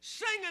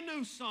 Sing a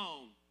new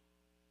song.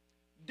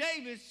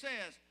 David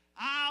says,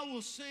 I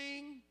will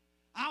sing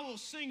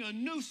a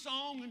new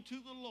song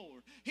unto the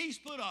Lord. He's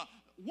put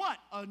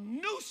a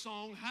new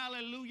song,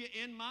 hallelujah,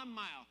 in my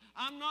mouth.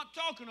 I'm not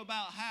talking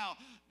about how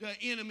the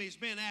enemy's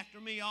been after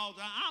me all the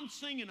time. I'm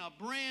singing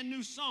a brand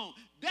new song.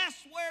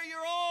 That's where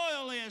your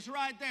oil is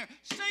right there.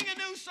 Sing a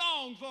new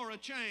song for a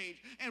change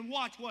and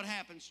watch what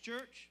happens,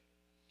 church.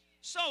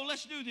 So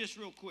let's do this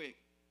real quick.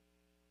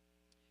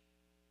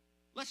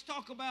 Let's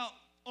talk about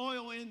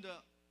oil in the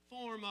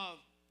form of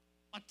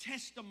a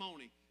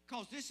testimony,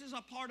 because this is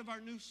a part of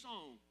our new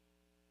song.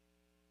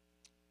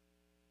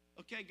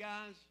 Okay,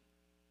 guys,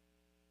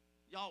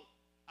 y'all,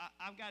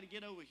 I've got to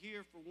get over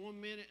here for 1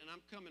 minute, and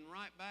I'm coming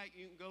right back.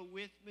 You can go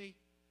with me,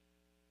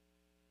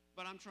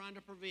 but I'm trying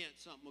to prevent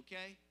something,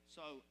 okay?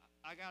 So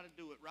I got to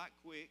do it right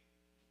quick.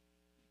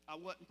 I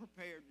wasn't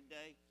prepared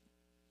today,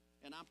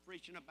 and I'm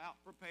preaching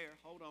about prepare.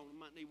 Hold on, I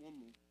might need one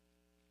more,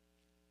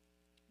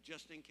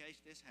 just in case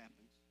this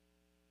happens.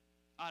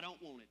 I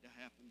don't want it to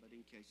happen, but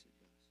in case it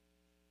does.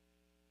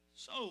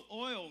 So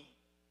oil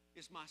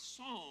is my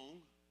song.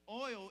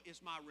 Oil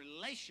is my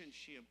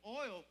relationship.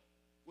 Oil,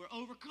 we're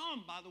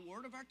overcome by the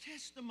word of our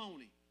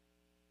testimony.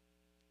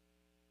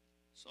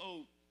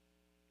 So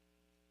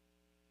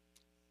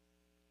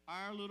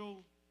our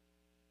little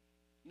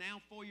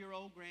now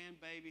 4-year-old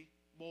grandbaby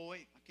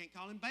boy, I can't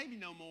call him baby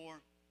no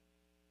more,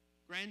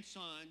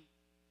 grandson,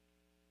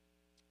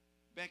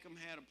 Beckham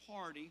had a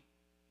party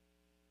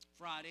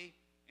Friday,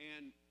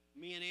 and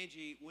me and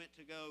Angie went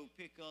to go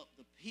pick up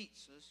the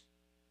pizzas.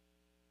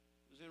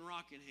 It was in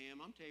Rockingham.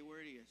 I'm telling you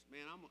where it is.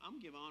 Man,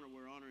 I'm giving honor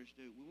where honor is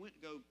due. We went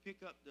to go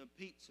pick up the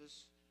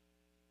pizzas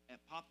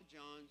at Papa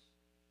John's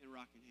in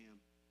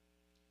Rockingham.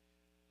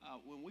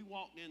 When we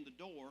walked in the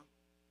door,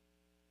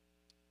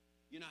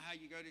 you know how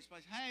you go to this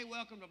place, hey,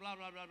 welcome to blah,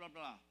 blah, blah, blah,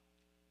 blah.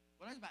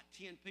 Well, there's about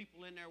 10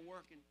 people in there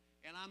working.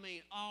 And I mean,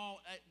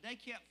 they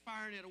kept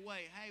firing it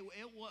away. Hey,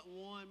 it wasn't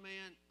one,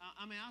 man.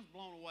 I mean, I was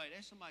blown away.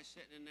 There's somebody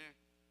sitting in there.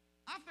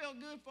 I felt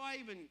good before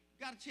I even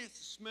got a chance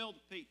to smell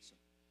the pizza.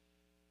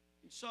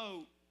 And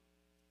so,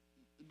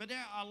 but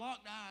there, I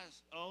locked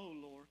eyes. Oh,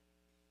 Lord.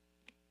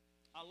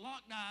 I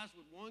locked eyes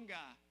with one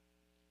guy.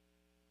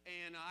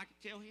 And I could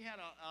tell he had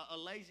a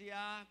lazy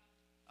eye,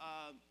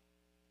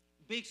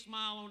 big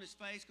smile on his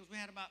face, because we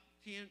had about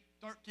 10,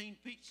 13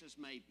 pizzas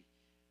maybe.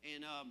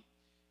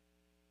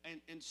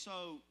 And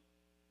so,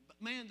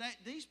 but man,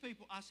 these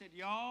people, I said,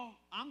 y'all,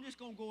 I'm just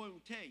going to go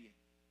and tell you,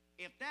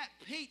 if that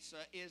pizza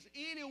is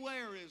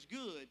anywhere as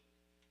good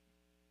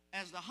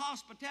as the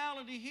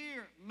hospitality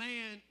here,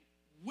 man,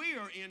 we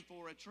are in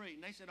for a treat.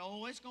 And they said,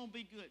 oh, it's going to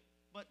be good.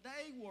 But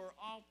they were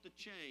off the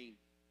chain.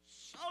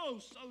 So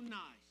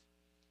nice.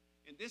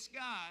 And this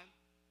guy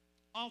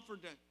offered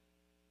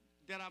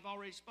that I've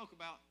already spoke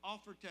about,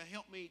 offered to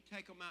help me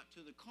take them out to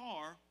the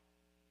car.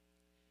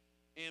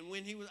 And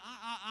when he was,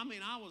 I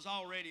mean, I was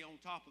already on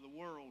top of the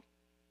world.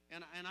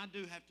 And I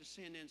do have to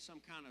send in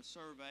some kind of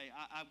survey.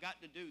 I've got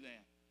to do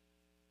that.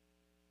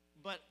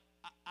 But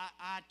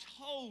I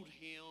told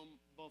him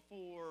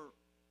before,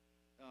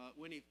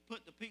 when he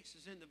put the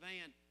pizzas in the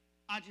van,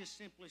 I just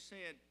simply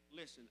said,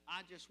 listen,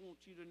 I just want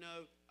you to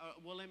know,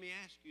 well, let me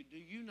ask you, do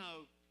you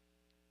know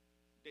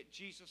that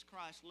Jesus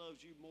Christ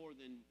loves you more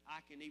than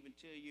I can even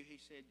tell you?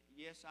 He said,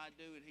 yes, I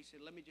do. And he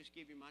said, let me just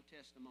give you my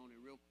testimony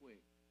real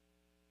quick.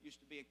 Used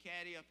to be a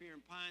caddy up here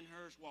in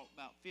Pinehurst, walked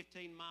about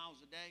 15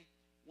 miles a day.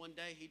 One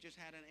day he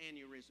just had an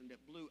aneurysm that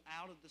blew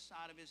out of the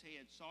side of his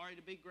head. Sorry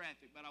to be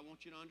graphic, but I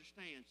want you to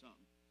understand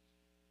something.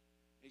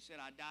 He said,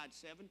 I died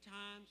 7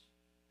 times.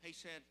 He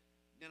said,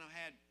 then I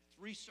had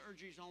 3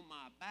 surgeries on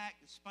my back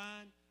and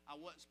spine. I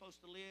wasn't supposed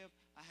to live.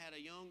 I had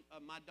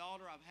my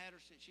daughter, I've had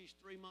her since she's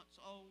 3 months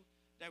old.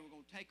 They were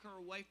going to take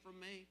her away from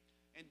me.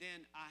 And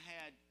then I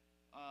had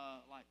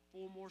like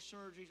 4 more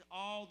surgeries,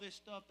 all this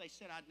stuff. They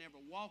said I'd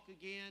never walk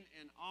again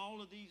and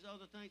all of these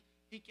other things.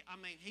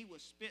 He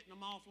was spitting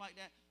them off like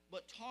that.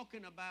 But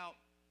talking about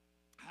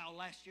how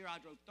last year I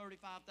drove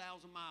 35,000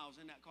 miles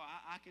in that car.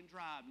 I can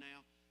drive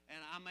now, and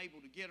I'm able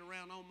to get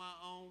around on my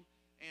own.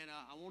 And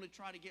I want to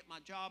try to get my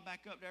job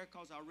back up there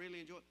because I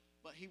really enjoy it.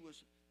 But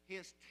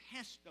his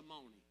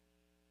testimony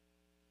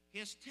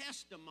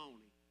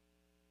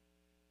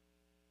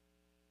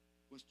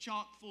was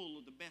chock full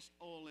of the best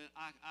oil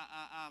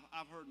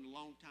I've heard in a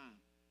long time.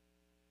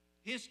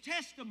 His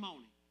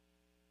testimony.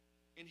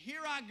 And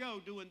here I go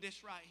doing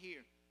this right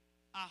here.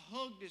 I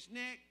hugged his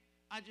neck.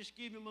 I just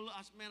give him a look.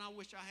 I said, man, I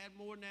wish I had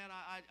more than that.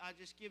 I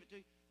just give it to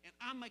you. And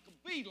I make a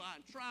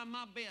beeline, trying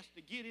my best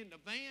to get in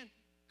the van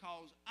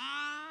because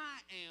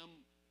I am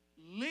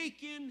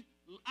leaking.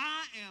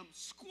 I am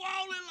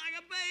squalling like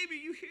a baby.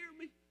 You hear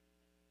me?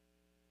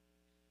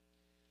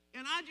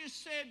 And I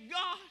just said,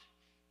 God,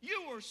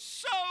 you were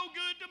so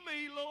good to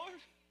me, Lord.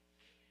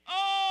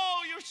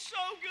 Oh, you're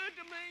so good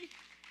to me.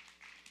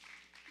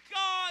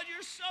 God,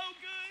 you're so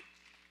good.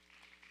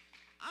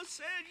 I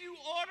said, you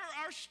order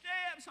our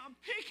steps. I'm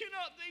picking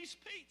up these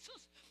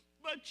pizzas.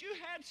 But you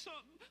had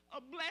a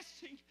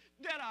blessing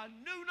that I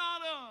knew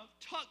not of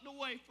tucked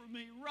away from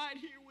me right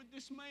here with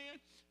this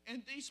man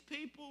and these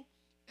people.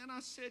 And I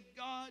said,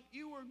 God,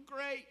 you were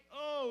great.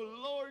 Oh,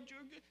 Lord,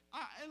 you're good.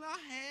 And I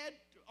had,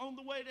 on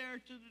the way there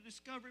to the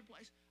Discovery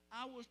place,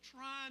 I was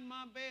trying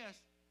my best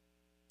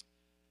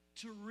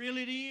to reel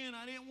it in.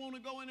 I didn't want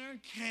to go in there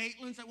and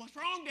Caitlin say, what's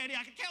wrong, Daddy?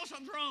 I can tell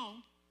something's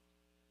wrong.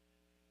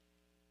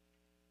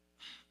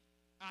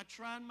 I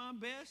tried my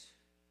best,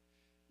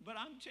 but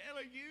I'm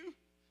telling you,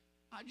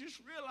 I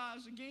just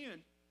realized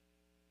again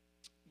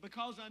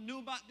because I knew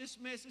about this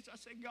message, I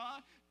said,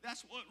 God,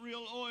 that's what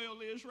real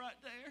oil is right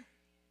there.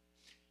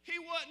 He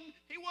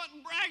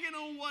wasn't bragging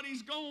on what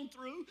he's gone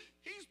through.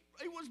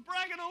 He was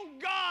bragging on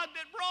God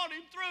that brought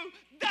him through.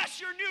 That's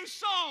your new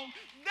song.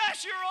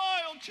 That's your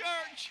oil,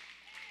 church.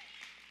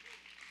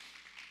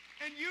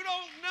 And you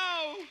don't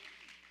know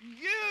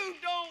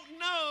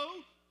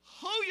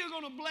who you're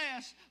going to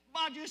bless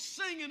by just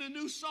singing a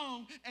new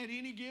song at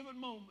any given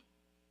moment.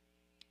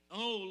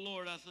 Oh,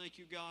 Lord, I thank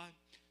you, God.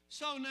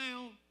 So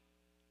now,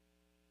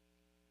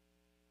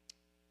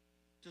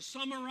 to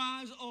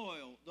summarize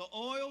oil, the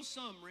oil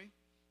summary,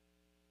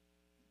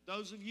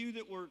 those of you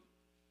that were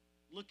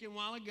looking a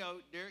while ago,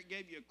 Derek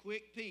gave you a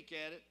quick peek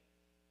at it.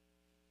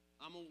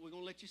 We're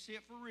going to let you see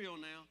it for real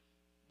now.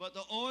 But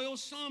the oil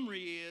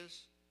summary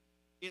is,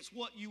 it's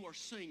what you are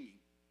singing.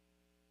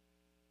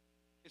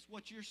 It's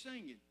what you're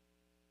singing.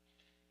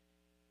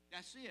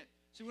 That's it.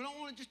 See, we don't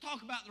want to just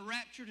talk about the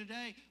rapture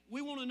today.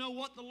 We want to know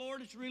what the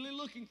Lord is really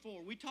looking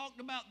for. We talked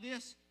about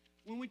this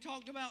when we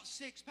talked about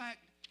six-pack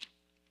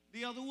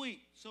the other week.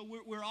 So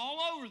we're all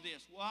over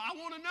this. Well, I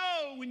want to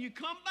know when you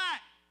come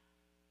back.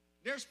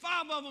 There's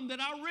 5 of them that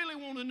I really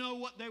want to know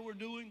what they were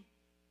doing.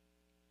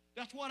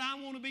 That's what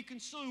I want to be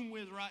consumed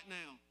with right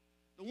now.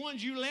 The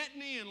ones you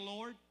letting in,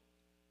 Lord.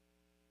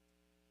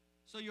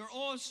 So your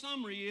oil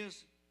summary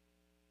is,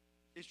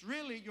 it's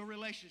really your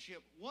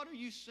relationship. What are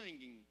you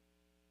singing?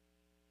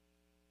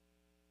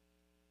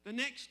 The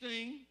next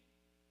thing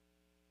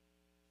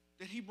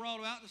that he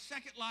brought out, the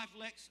second life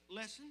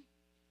lesson,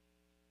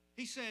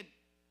 he said,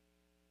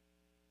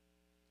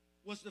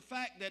 was the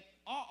fact that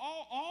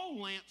all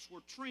lamps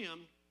were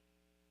trimmed.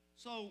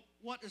 So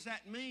what does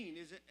that mean?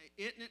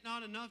 Isn't it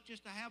not enough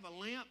just to have a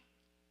lamp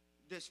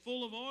that's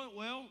full of oil?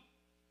 Well,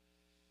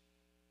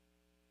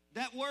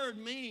 that word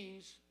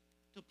means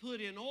to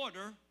put in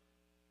order.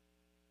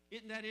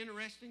 Isn't that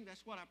interesting?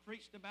 That's what I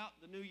preached about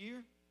the new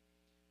year.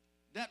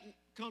 That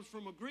comes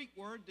from a Greek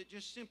word that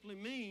just simply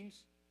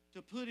means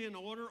to put in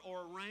order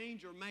or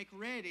arrange or make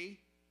ready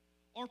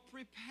or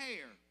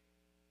prepare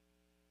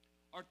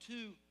or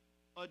to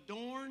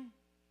adorn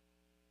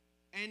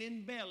and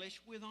embellish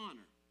with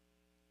honor.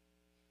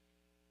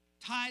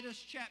 Titus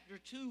chapter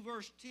 2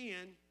 verse 10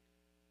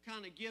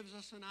 kind of gives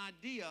us an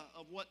idea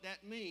of what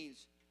that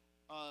means.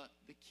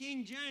 The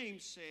King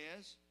James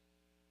says,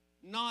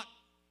 not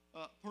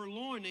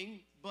purloining,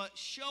 but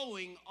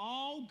showing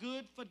all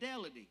good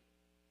fidelity,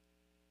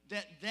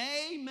 that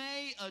they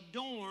may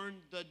adorn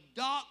the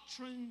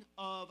doctrine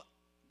of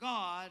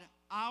God,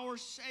 our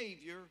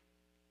Savior,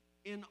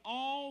 in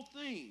all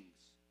things.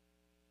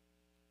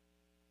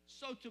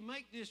 So to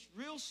make this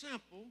real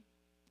simple,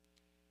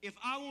 if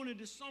I wanted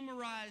to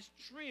summarize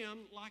trim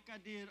like I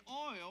did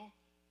oil,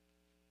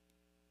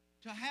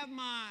 to have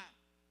my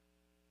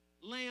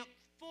lamp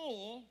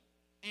full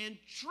and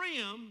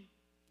trim,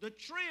 the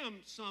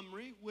trim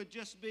summary would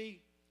just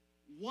be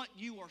what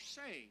you are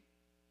saying.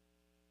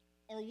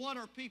 Or what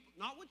are people,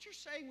 not what you're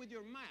saying with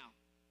your mouth,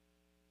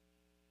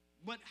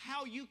 but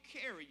how you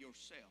carry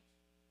yourself.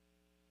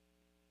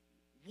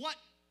 What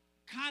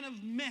kind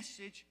of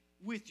message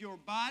with your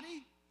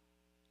body,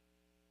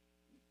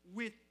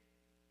 with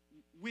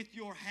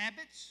your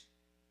habits,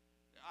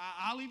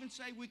 I'll even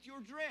say with your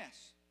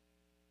dress.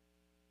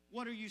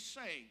 What are you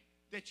saying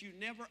that you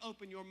never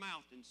open your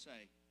mouth and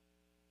say?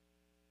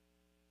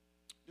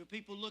 Do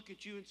people look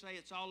at you and say,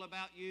 it's all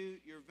about you,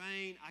 you're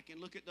vain? I can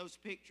look at those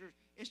pictures.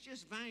 It's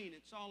just vain.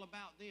 It's all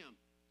about them.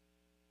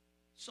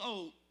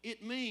 So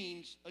it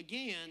means,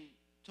 again,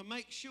 to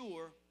make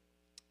sure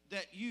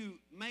that you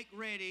make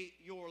ready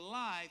your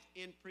life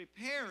in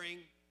preparing.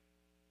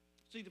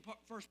 See, the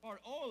first part,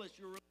 oil is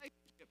your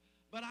relationship.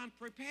 But I'm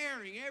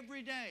preparing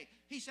every day.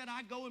 He said,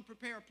 I go and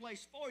prepare a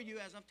place for you,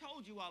 as I've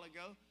told you a while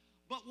ago.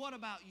 But what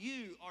about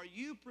you? Are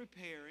you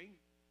preparing?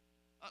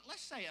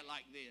 Let's say it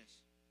like this.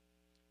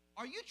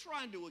 Are you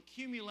trying to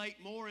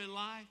accumulate more in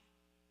life?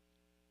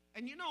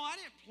 And you know, I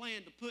didn't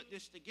plan to put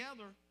this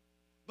together,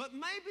 but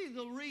maybe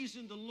the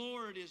reason the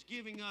Lord is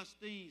giving us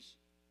these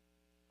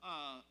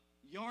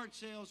yard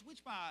sales,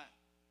 which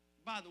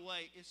by the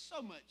way, is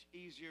so much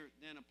easier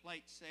than a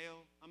plate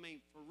sale. I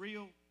mean, for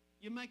real,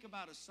 you make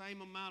about the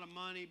same amount of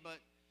money, but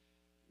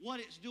what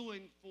it's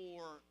doing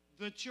for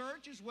the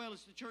church as well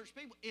as the church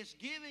people, it's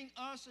giving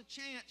us a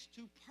chance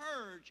to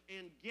purge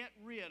and get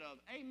rid of.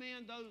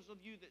 Amen, those of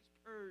you that's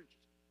purged.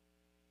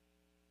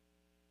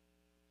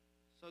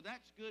 So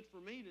that's good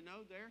for me to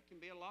know there can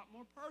be a lot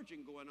more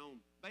purging going on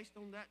based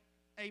on that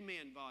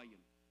amen volume.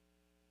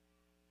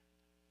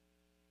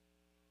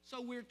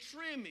 So we're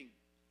trimming.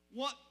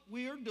 What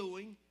we're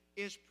doing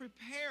is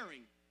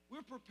preparing.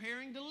 We're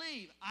preparing to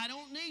leave. I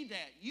don't need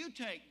that. You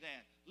take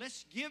that.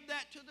 Let's give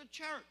that to the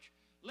church.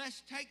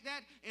 Let's take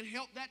that and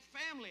help that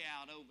family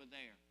out over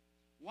there.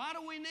 Why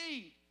do we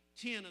need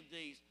 10 of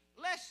these?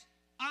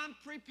 I'm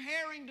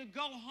preparing to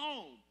go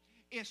home.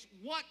 It's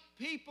what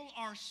people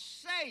are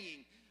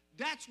saying.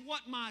 That's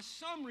what my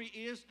summary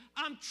is.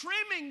 I'm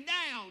trimming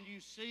down,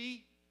 you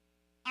see.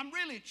 I'm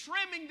really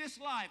trimming this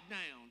life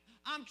down.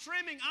 I'm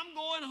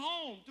going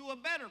home to a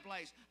better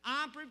place.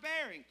 I'm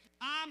preparing.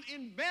 I'm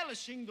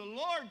embellishing the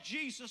Lord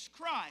Jesus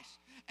Christ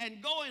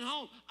and going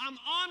home. I'm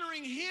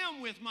honoring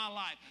Him with my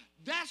life.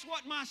 That's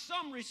what my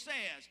summary says.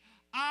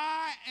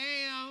 I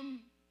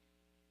am,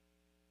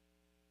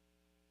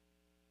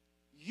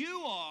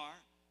 you are,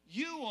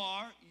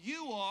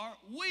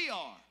 we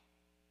are.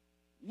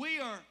 We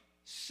are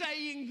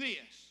saying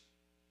this.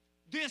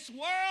 This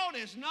world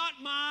is not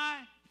my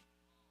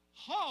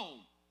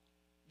home.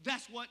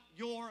 That's what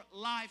your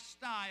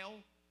lifestyle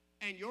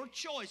and your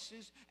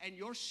choices and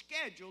your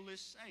schedule is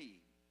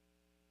saying.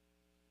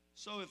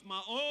 So if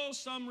my oil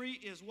summary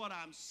is what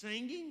I'm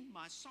singing,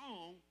 my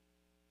song,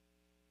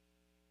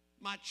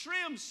 my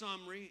trim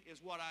summary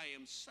is what I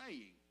am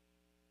saying.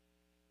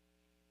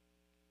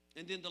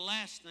 And then the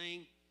last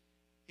thing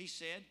he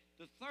said,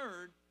 the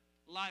third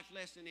life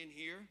lesson in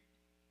here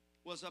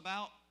was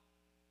about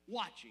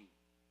watching.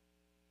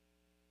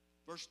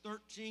 Verse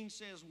 13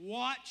 says,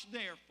 watch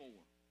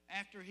therefore.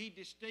 After he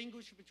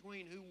distinguished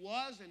between who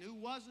was and who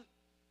wasn't,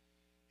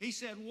 he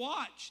said,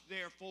 watch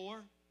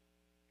therefore,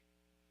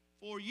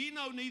 for ye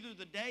know neither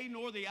the day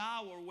nor the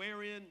hour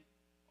wherein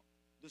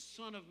the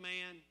Son of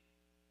Man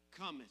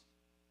cometh.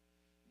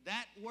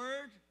 That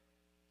word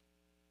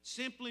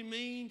simply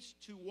means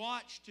to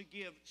watch, to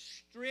give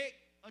strict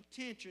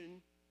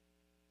attention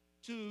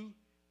to,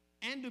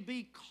 and to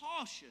be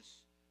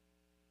cautious.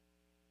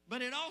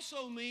 But it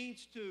also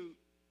means to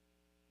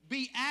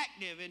be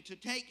active and to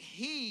take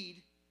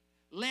heed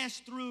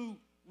lest through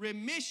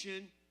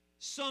remission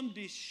some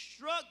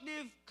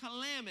destructive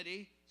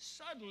calamity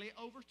suddenly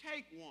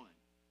overtake one.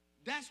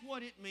 That's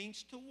what it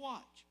means to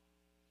watch.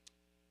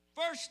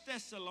 1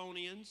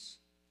 Thessalonians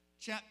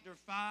chapter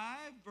 5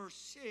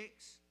 verse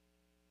 6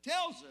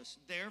 tells us,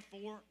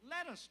 therefore,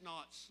 let us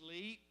not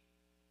sleep.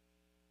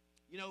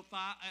 You know,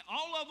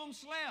 all of them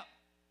slept.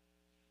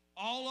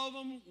 All of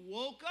them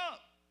woke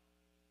up.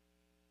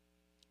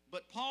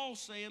 But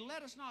Paul's saying,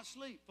 let us not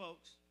sleep,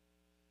 folks,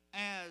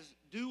 as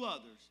do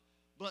others,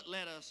 but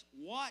let us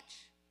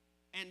watch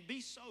and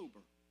be sober.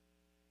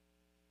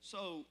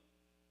 So,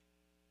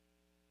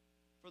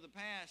 for the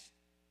past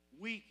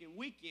week and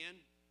weekend,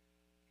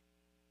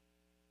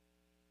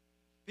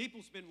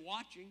 people's been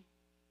watching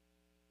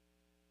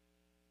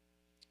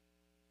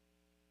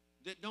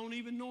that don't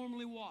even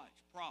normally watch,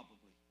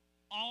 probably,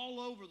 all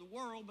over the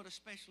world, but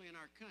especially in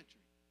our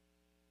country.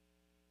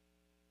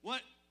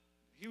 What?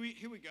 Here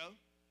we go.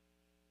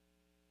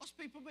 What's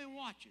people been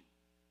watching?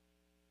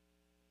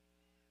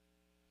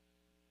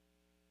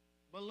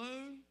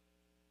 Balloon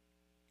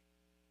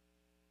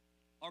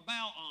or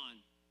bow on,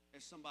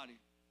 as somebody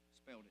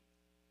spelled it.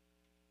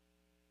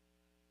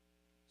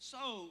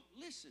 So,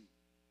 listen.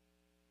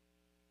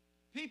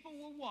 People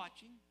were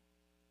watching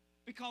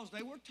because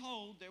they were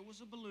told there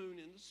was a balloon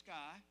in the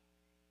sky.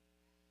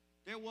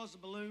 There was a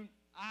balloon.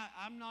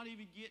 I'm not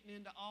even getting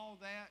into all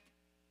that.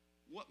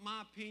 What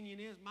my opinion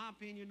is, my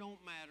opinion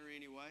don't matter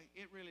anyway.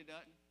 It really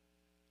doesn't.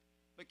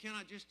 But can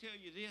I just tell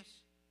you this?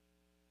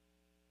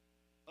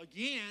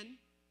 Again,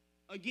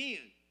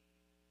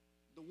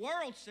 the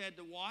world said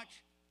to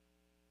watch,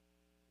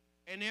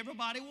 and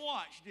everybody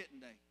watched,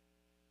 didn't they?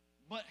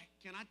 But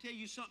can I tell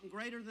you something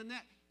greater than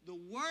that? The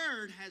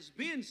Word has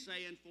been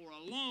saying for a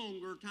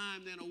longer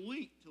time than a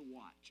week to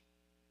watch.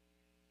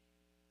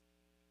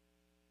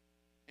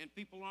 And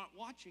people aren't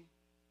watching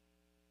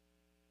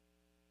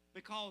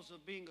because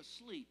of being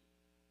asleep.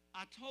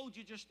 I told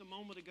you just a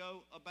moment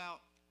ago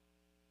about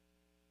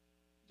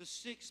the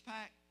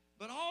six-pack,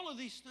 but all of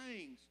these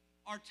things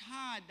are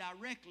tied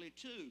directly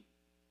to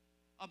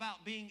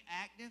about being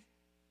active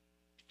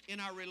in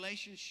our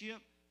relationship,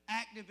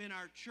 active in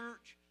our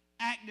church,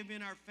 active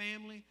in our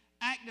family,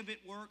 active at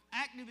work,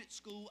 active at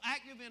school,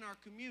 active in our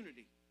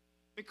community.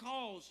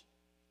 Because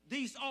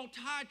these all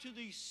tied to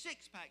these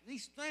six-pack,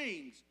 these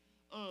things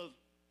of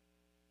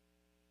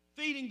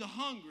feeding the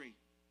hungry,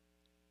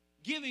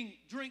 giving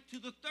drink to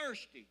the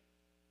thirsty,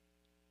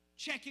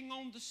 checking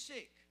on the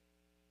sick,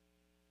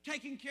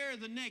 taking care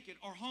of the naked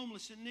or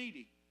homeless and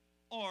needy,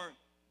 or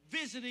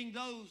visiting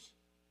those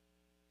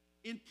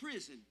in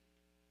prison,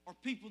 or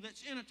people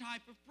that's in a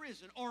type of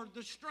prison, or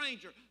the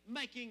stranger,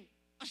 making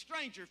a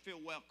stranger feel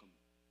welcome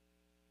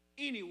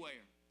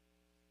anywhere.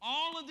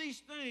 All of these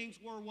things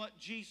were what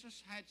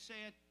Jesus had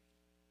said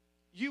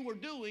you were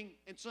doing,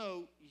 and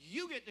so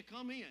you get to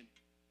come in.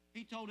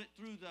 He told it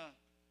through the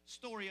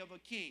story of a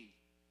king.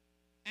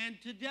 And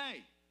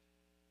today,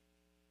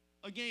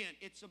 again,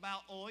 it's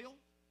about oil,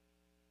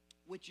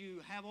 which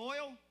you have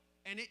oil,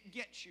 and it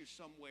gets you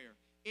somewhere.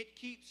 It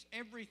keeps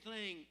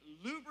everything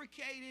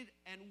lubricated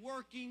and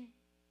working,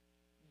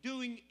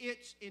 doing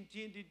its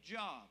intended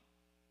job.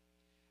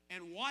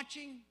 And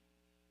watching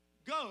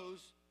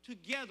goes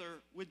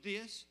together with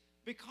this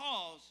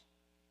because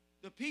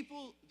the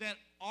people that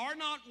are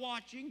not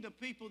watching, the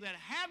people that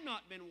have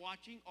not been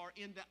watching, are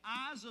in the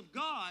eyes of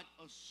God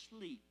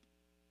asleep.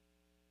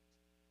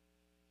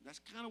 That's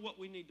kind of what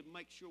we need to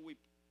make sure we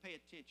pay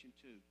attention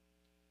to.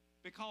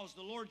 Because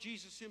the Lord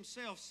Jesus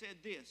himself said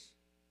this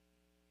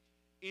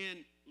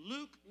in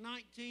Luke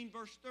 19,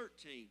 verse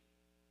 13.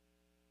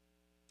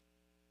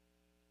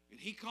 And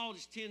he called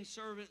his 10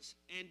 servants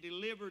and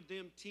delivered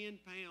them 10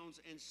 pounds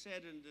and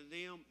said unto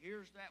them,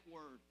 here's that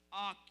word,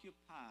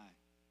 occupy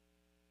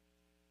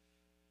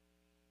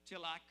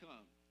till I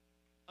come.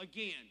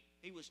 Again,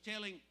 he was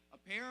telling a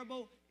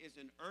parable is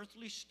an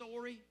earthly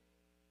story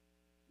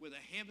with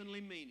a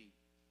heavenly meaning.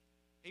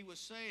 He was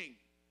saying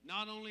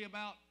not only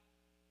about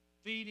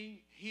feeding,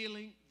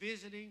 healing,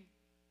 visiting,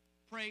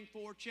 praying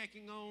for,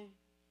 checking on,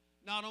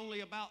 not only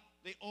about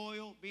the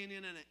oil, being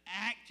in an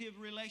active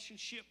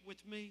relationship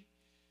with me.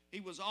 He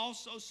was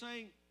also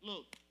saying,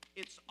 look,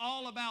 it's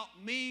all about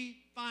me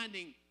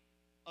finding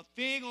a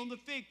fig on the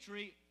fig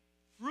tree,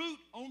 fruit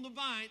on the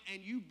vine,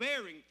 and you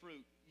bearing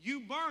fruit,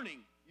 you burning.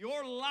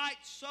 Your light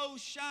so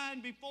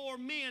shine before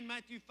men,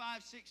 Matthew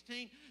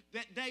 5:16,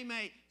 that they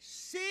may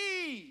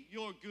see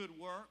your good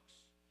works.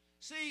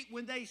 See,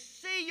 when they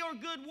see your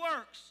good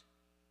works,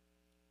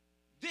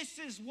 this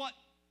is what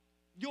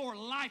your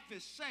life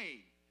is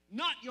saying,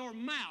 not your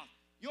mouth.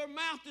 Your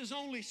mouth is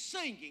only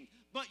singing,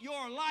 but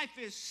your life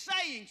is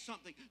saying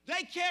something.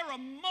 They care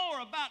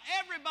more about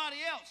everybody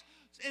else.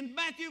 And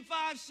Matthew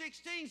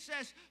 5:16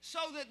 says, so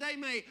that they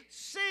may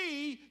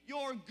see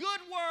your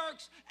good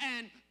works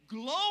and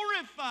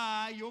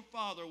glorify your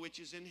Father which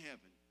is in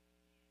heaven.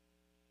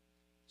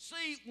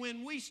 See,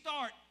 when we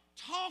start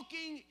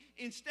talking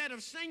instead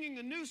of singing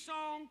a new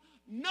song,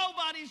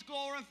 nobody's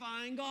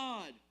glorifying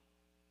God.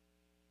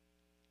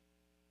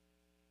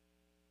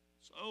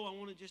 So I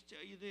want to just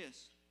tell you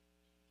this.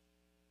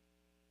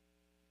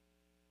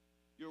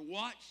 Your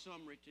watch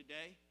summary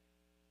today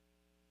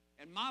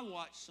and my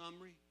watch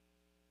summary,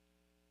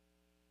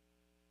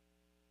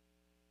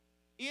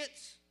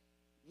 it's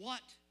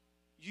what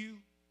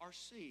you are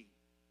seeing.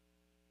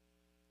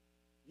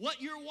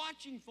 What you're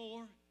watching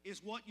for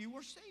is what you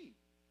are seeing.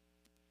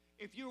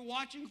 If you're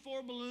watching for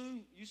a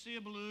balloon, you see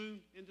a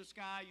balloon in the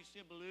sky, you see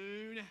a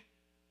balloon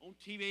on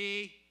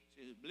TV,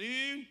 you see a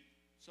balloon,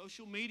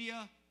 social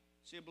media,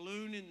 see a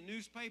balloon in the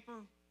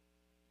newspaper.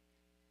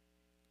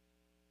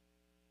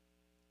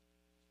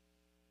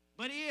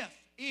 But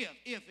if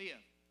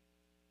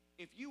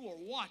you are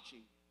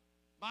watching,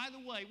 by the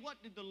way,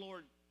 what did the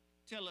Lord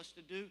tell us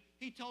to do?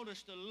 He told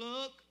us to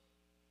look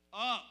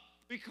up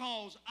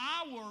because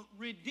our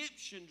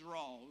redemption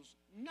draws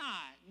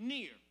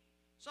near.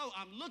 So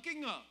I'm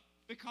looking up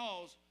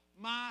because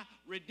my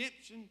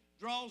redemption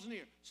draws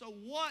near. So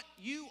what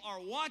you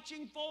are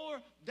watching for,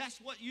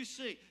 that's what you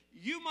see.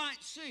 You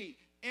might see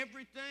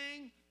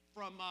everything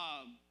from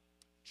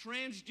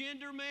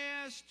transgender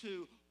mess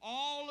to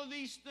all of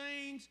these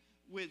things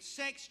with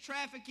sex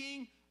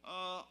trafficking,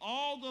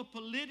 all the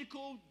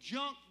political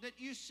junk that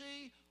you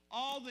see,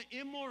 all the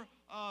immorality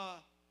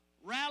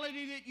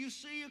that you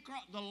see,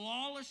 across the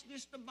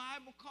lawlessness the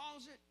Bible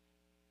calls it.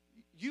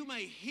 You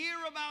may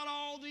hear about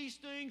all these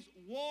things,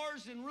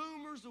 wars and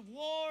rumors of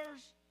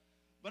wars,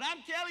 but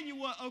I'm telling you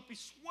what Opie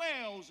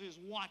Swells is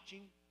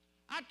watching.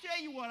 I tell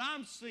you what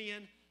I'm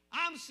seeing.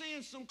 I'm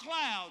seeing some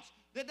clouds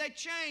that they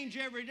change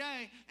every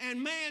day,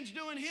 and man's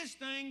doing his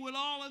thing with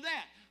all of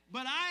that.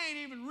 But I ain't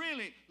even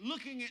really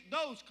looking at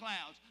those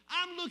clouds.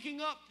 I'm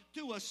looking up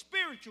to a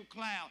spiritual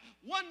cloud.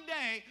 One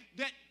day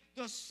that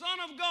the Son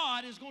of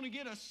God is going to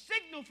get a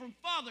signal from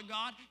Father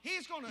God.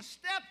 He's going to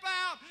step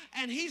out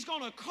and he's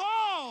going to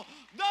call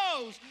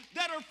those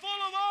that are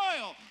full of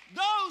oil,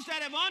 those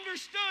that have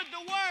understood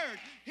the word.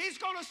 He's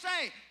going to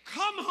say,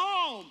 come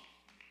home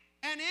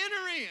and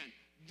enter in.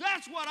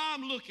 That's what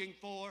I'm looking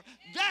for.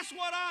 That's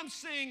what I'm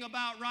seeing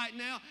about right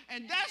now.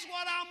 And that's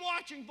what I'm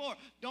watching for.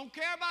 Don't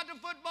care about the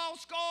football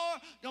score.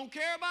 Don't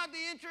care about the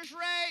interest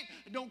rate.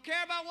 Don't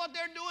care about what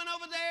they're doing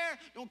over there.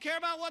 Don't care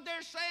about what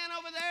they're saying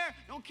over there.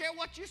 Don't care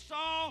what you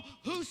saw,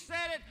 who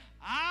said it.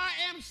 I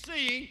am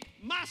seeing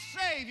my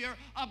Savior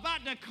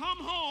about to come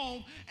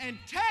home and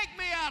take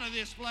me out of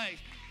this place.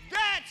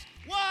 That's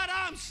what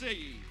I'm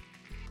seeing.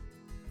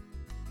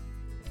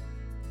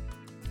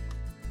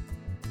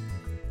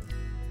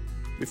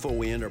 Before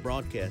we end our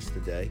broadcast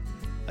today,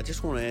 I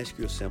just want to ask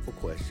you a simple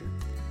question.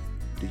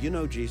 Do you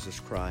know Jesus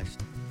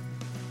Christ?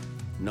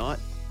 Not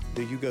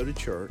do you go to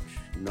church,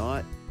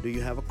 not do you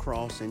have a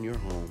cross in your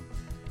home,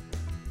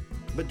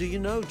 but do you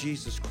know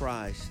Jesus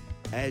Christ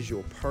as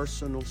your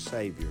personal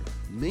Savior,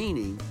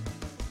 meaning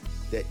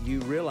that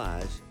you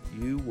realize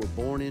you were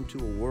born into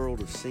a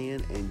world of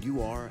sin and you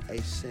are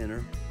a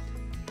sinner,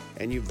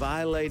 and you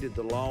violated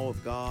the law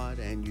of God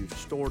and you've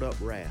stored up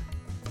wrath.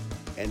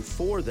 And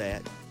for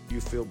that, you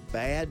feel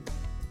bad,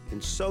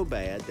 and so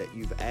bad that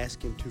you've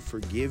asked Him to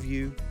forgive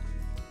you,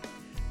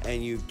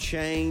 and you've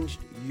changed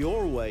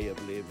your way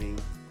of living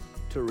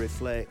to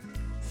reflect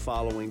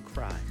following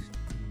Christ.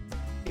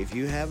 If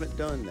you haven't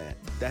done that,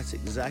 that's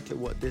exactly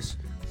what this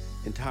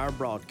entire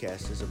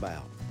broadcast is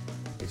about.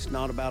 It's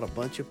not about a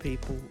bunch of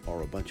people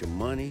or a bunch of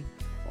money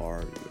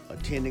or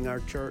attending our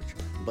church,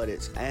 but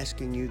it's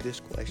asking you this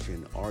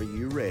question: are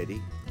you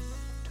ready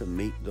to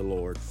meet the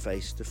Lord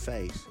face to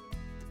face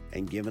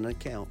and give an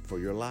account for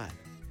your life?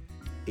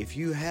 If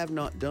you have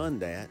not done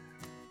that,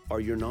 or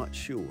you're not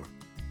sure,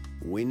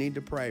 we need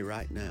to pray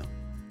right now.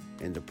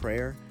 And the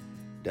prayer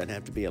doesn't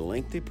have to be a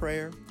lengthy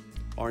prayer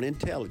or an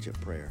intelligent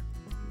prayer,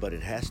 but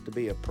it has to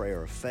be a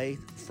prayer of faith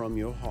from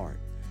your heart.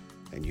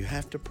 And you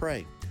have to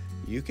pray.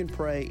 You can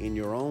pray in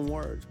your own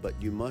words, but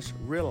you must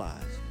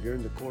realize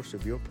during the course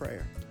of your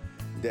prayer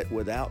that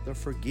without the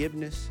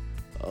forgiveness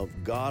of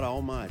God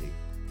Almighty,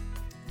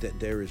 that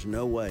there is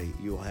no way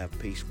you'll have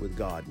peace with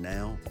God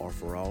now or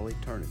for all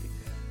eternity.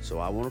 So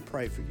I want to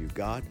pray for you.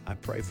 God, I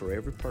pray for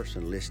every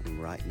person listening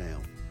right now.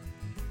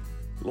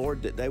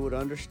 Lord, that they would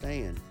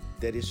understand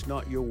that it's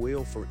not your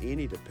will for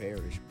any to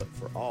perish, but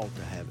for all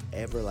to have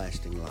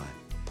everlasting life.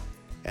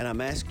 And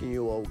I'm asking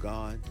you, oh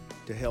God,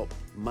 to help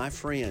my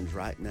friends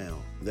right now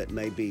that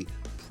may be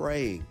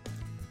praying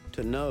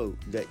to know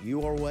that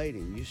you are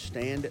waiting. You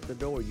stand at the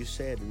door. You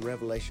said in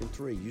Revelation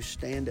 3, you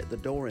stand at the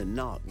door and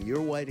knock.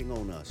 You're waiting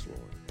on us,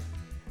 Lord.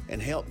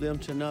 And help them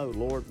to know,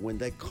 Lord, when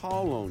they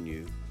call on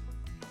you,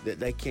 that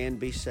they can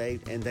be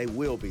saved and they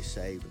will be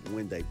saved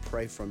when they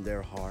pray from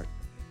their heart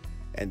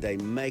and they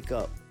make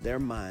up their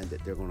mind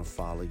that they're going to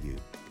follow you.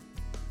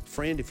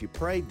 Friend, if you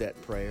prayed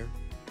that prayer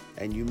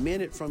and you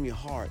meant it from your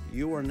heart,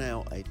 you are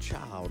now a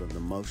child of the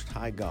Most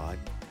High God.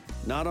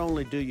 Not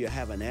only do you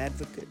have an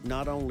advocate,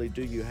 not only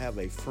do you have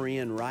a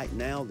friend right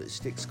now that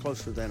sticks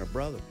closer than a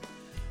brother,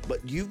 but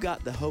you've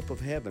got the hope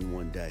of heaven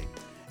one day.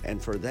 And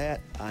for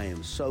that, I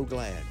am so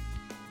glad.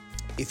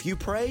 If you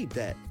prayed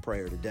that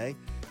prayer today,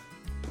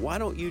 why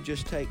don't you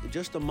just take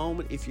just a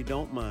moment, if you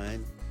don't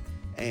mind,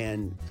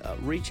 and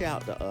reach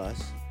out to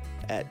us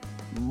at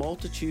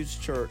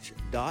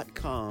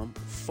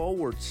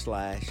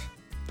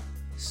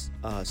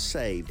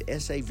multitudeschurch.com/saved,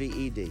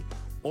 S-A-V-E-D.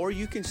 Or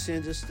you can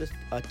send us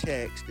a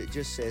text that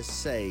just says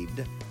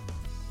saved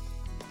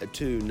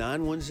to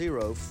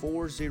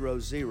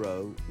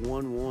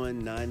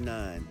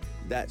 910-400-1199.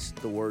 That's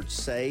the word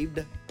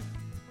saved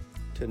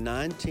to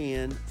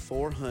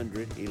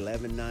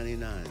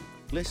 910-400-1199.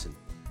 Listen,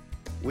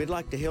 we'd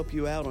like to help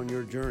you out on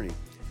your journey,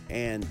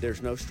 and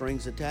there's no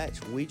strings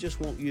attached. We just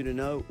want you to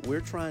know we're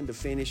trying to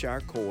finish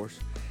our course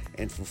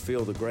and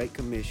fulfill the Great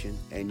Commission,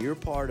 and you're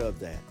part of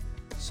that.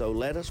 So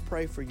let us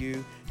pray for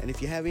you, and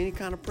if you have any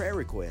kind of prayer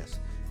requests,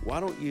 why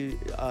don't you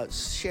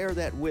share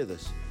that with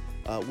us?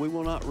 We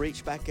will not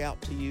reach back out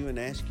to you and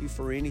ask you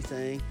for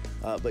anything,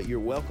 but you're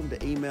welcome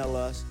to email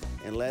us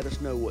and let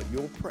us know what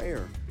your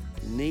prayer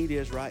need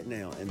is right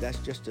now. And that's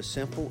just a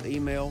simple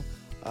email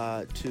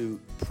to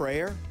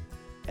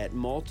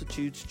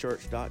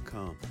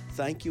prayer@multitudeschurch.com.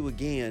 Thank you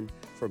again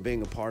for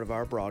being a part of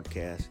our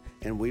broadcast,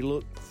 and we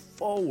look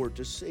forward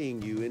to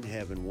seeing you in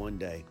heaven one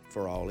day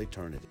for all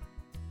eternity.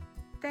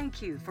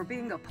 Thank you for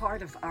being a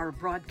part of our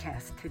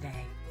broadcast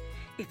today.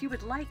 If you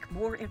would like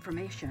more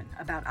information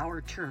about our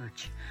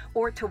church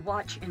or to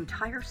watch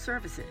entire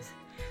services,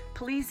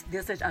 please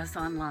visit us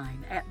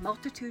online at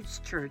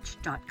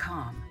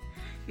multitudeschurch.com.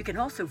 You can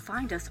also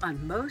find us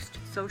on most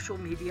social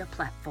media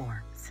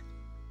platforms.